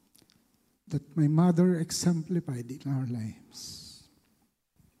that my mother exemplified in our lives.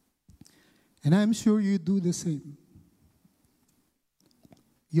 And I'm sure you do the same.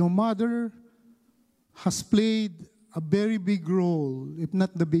 Your mother has played a very big role, if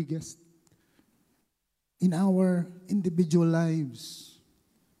not the biggest, in our individual lives.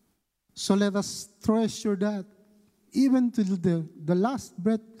 So let us treasure that, even to the last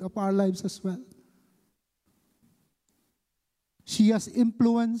breath of our lives as well. She has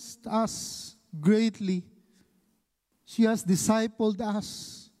influenced us greatly. She has discipled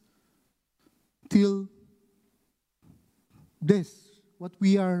us till this, what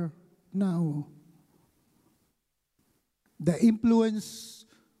we are now. The influence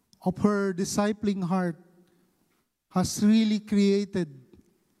of her discipling heart has really created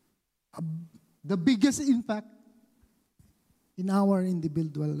the biggest impact in our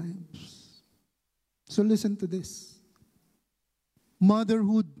individual lives. So listen to this.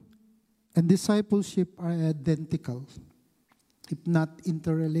 Motherhood and discipleship are identical, if not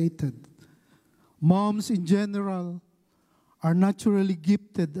interrelated. Moms in general are naturally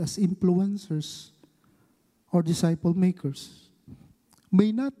gifted as influencers or disciple makers.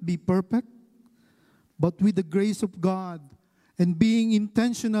 May not be perfect, but with the grace of God and being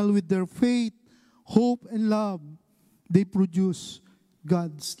intentional with their faith, hope, and love, they produce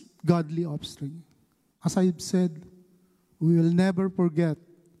godly offspring. As I've said, we will never forget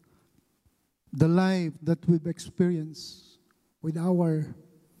the life that we've experienced with our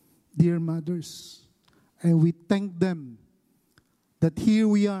dear mothers. And we thank them that here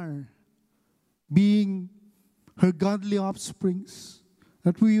we are, being her godly offsprings,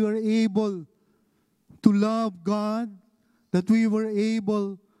 that we were able to love God, that we were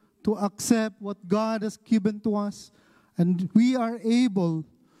able to accept what God has given to us, and we are able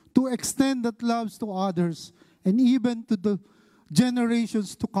to extend that love to others and even to the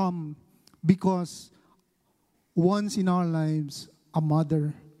generations to come, because once in our lives, a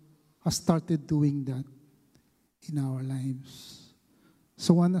mother has started doing that in our lives.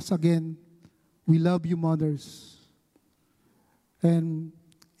 So once again, we love you, mothers. And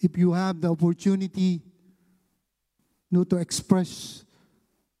if you have the opportunity to express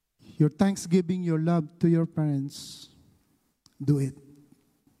your thanksgiving, your love to your parents, do it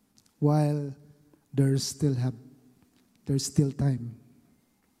while there's still time.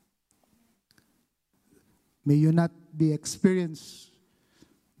 May you not be experienced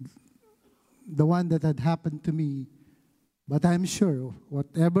the one that had happened to me, but I'm sure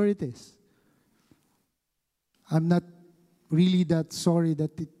whatever it is, I'm not really that sorry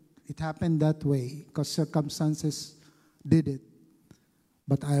that it happened that way, because circumstances did it.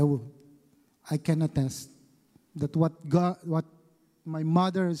 But I can attest that what my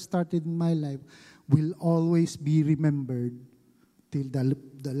mother has started in my life will always be remembered till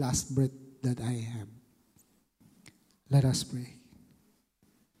the last breath that I have. Let us pray.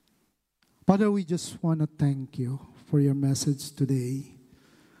 Father, we just want to thank you for your message today.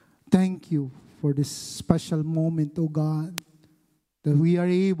 Thank you for this special moment, O God, that we are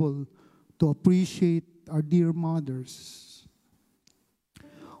able to appreciate our dear mothers.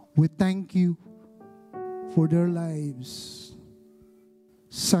 We thank you for their lives,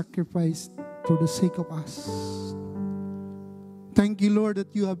 sacrificed for the sake of us. Thank you, Lord,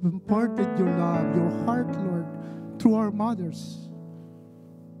 that you have imparted your love, your heart, Lord, through our mothers.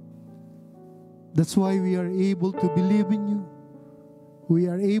 That's why we are able to believe in you. We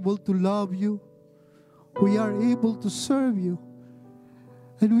are able to love you. We are able to serve you.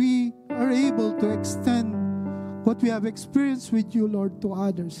 And we are able to extend what we have experienced with you, Lord, to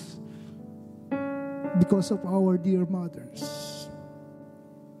others because of our dear mothers.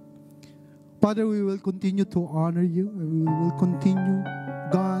 Father, we will continue to honor you, and we will continue,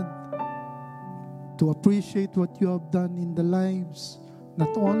 God, to appreciate what you have done in the lives,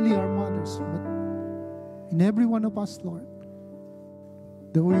 not only our mothers, but in every one of us, Lord,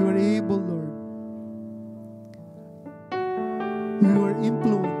 that we were able, Lord, we were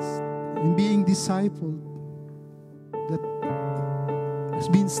influenced in being discipled that has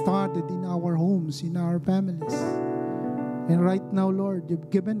been started in our homes, in our families. And right now, Lord,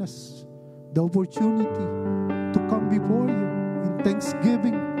 you've given us the opportunity to come before you in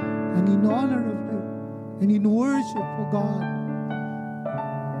thanksgiving and in honor of you and in worship, oh God,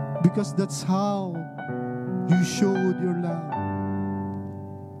 because that's how you showed your love.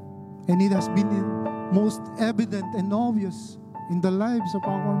 And it has been most evident and obvious in the lives of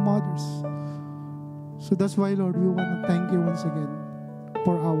our mothers. So that's why, Lord, we want to thank you once again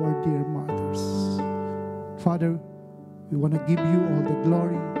for our dear mothers. Father, we want to give you all the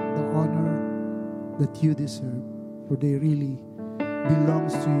glory, the honor that you deserve, for they really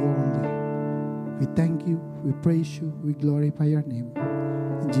belongs to you only. We thank you, we praise you, we glorify your name.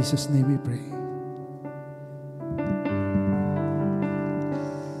 In Jesus' name we pray.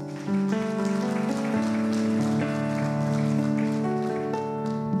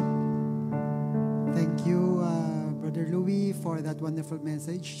 Thank you, Brother Louis, for that wonderful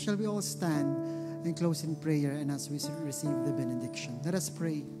message. Shall we all stand and close in prayer, and as we receive the benediction, let us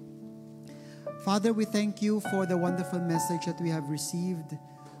pray. Father, we thank you for the wonderful message that we have received.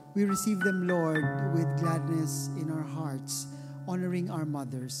 We receive them, Lord, with gladness in our hearts, honoring our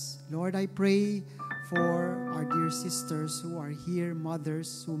mothers. Lord, I pray for our dear sisters who are here,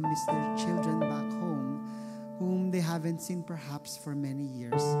 mothers who miss their children back home, whom they haven't seen perhaps for many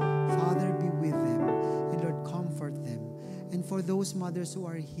years. Father, be with them, and Lord, comfort them. And for those mothers who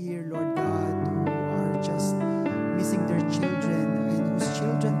are here, Lord God, who are just missing their children, and whose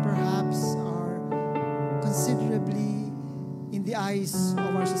children perhaps are considerably, in the eyes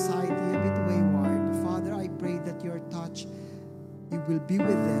of our society, a bit wayward. Father, I pray that your touch, you will be with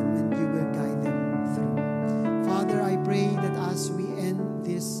them and you will guide them through. Father, I pray that as we end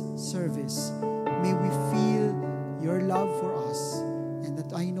this service, may we feel your love for us, and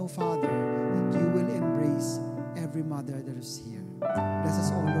that I know, Father, that you will embrace every mother that is here. Bless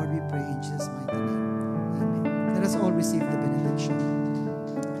us all, Lord, we pray in Jesus' mighty name. Amen. Let us all receive the benediction.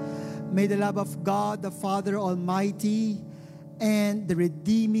 May the love of God, the Father Almighty, and the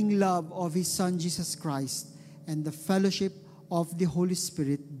redeeming love of His Son, Jesus Christ, and the fellowship of the Holy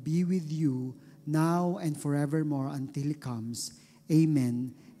Spirit be with you now and forevermore until He comes.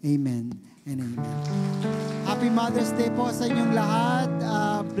 Amen, amen, and amen. Happy Mother's Day po sa inyong lahat.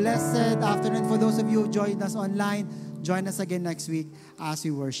 Blessed afternoon for those of you who joined us online. Join us again next week as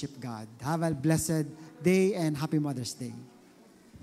we worship God. Have a blessed day and happy Mother's Day.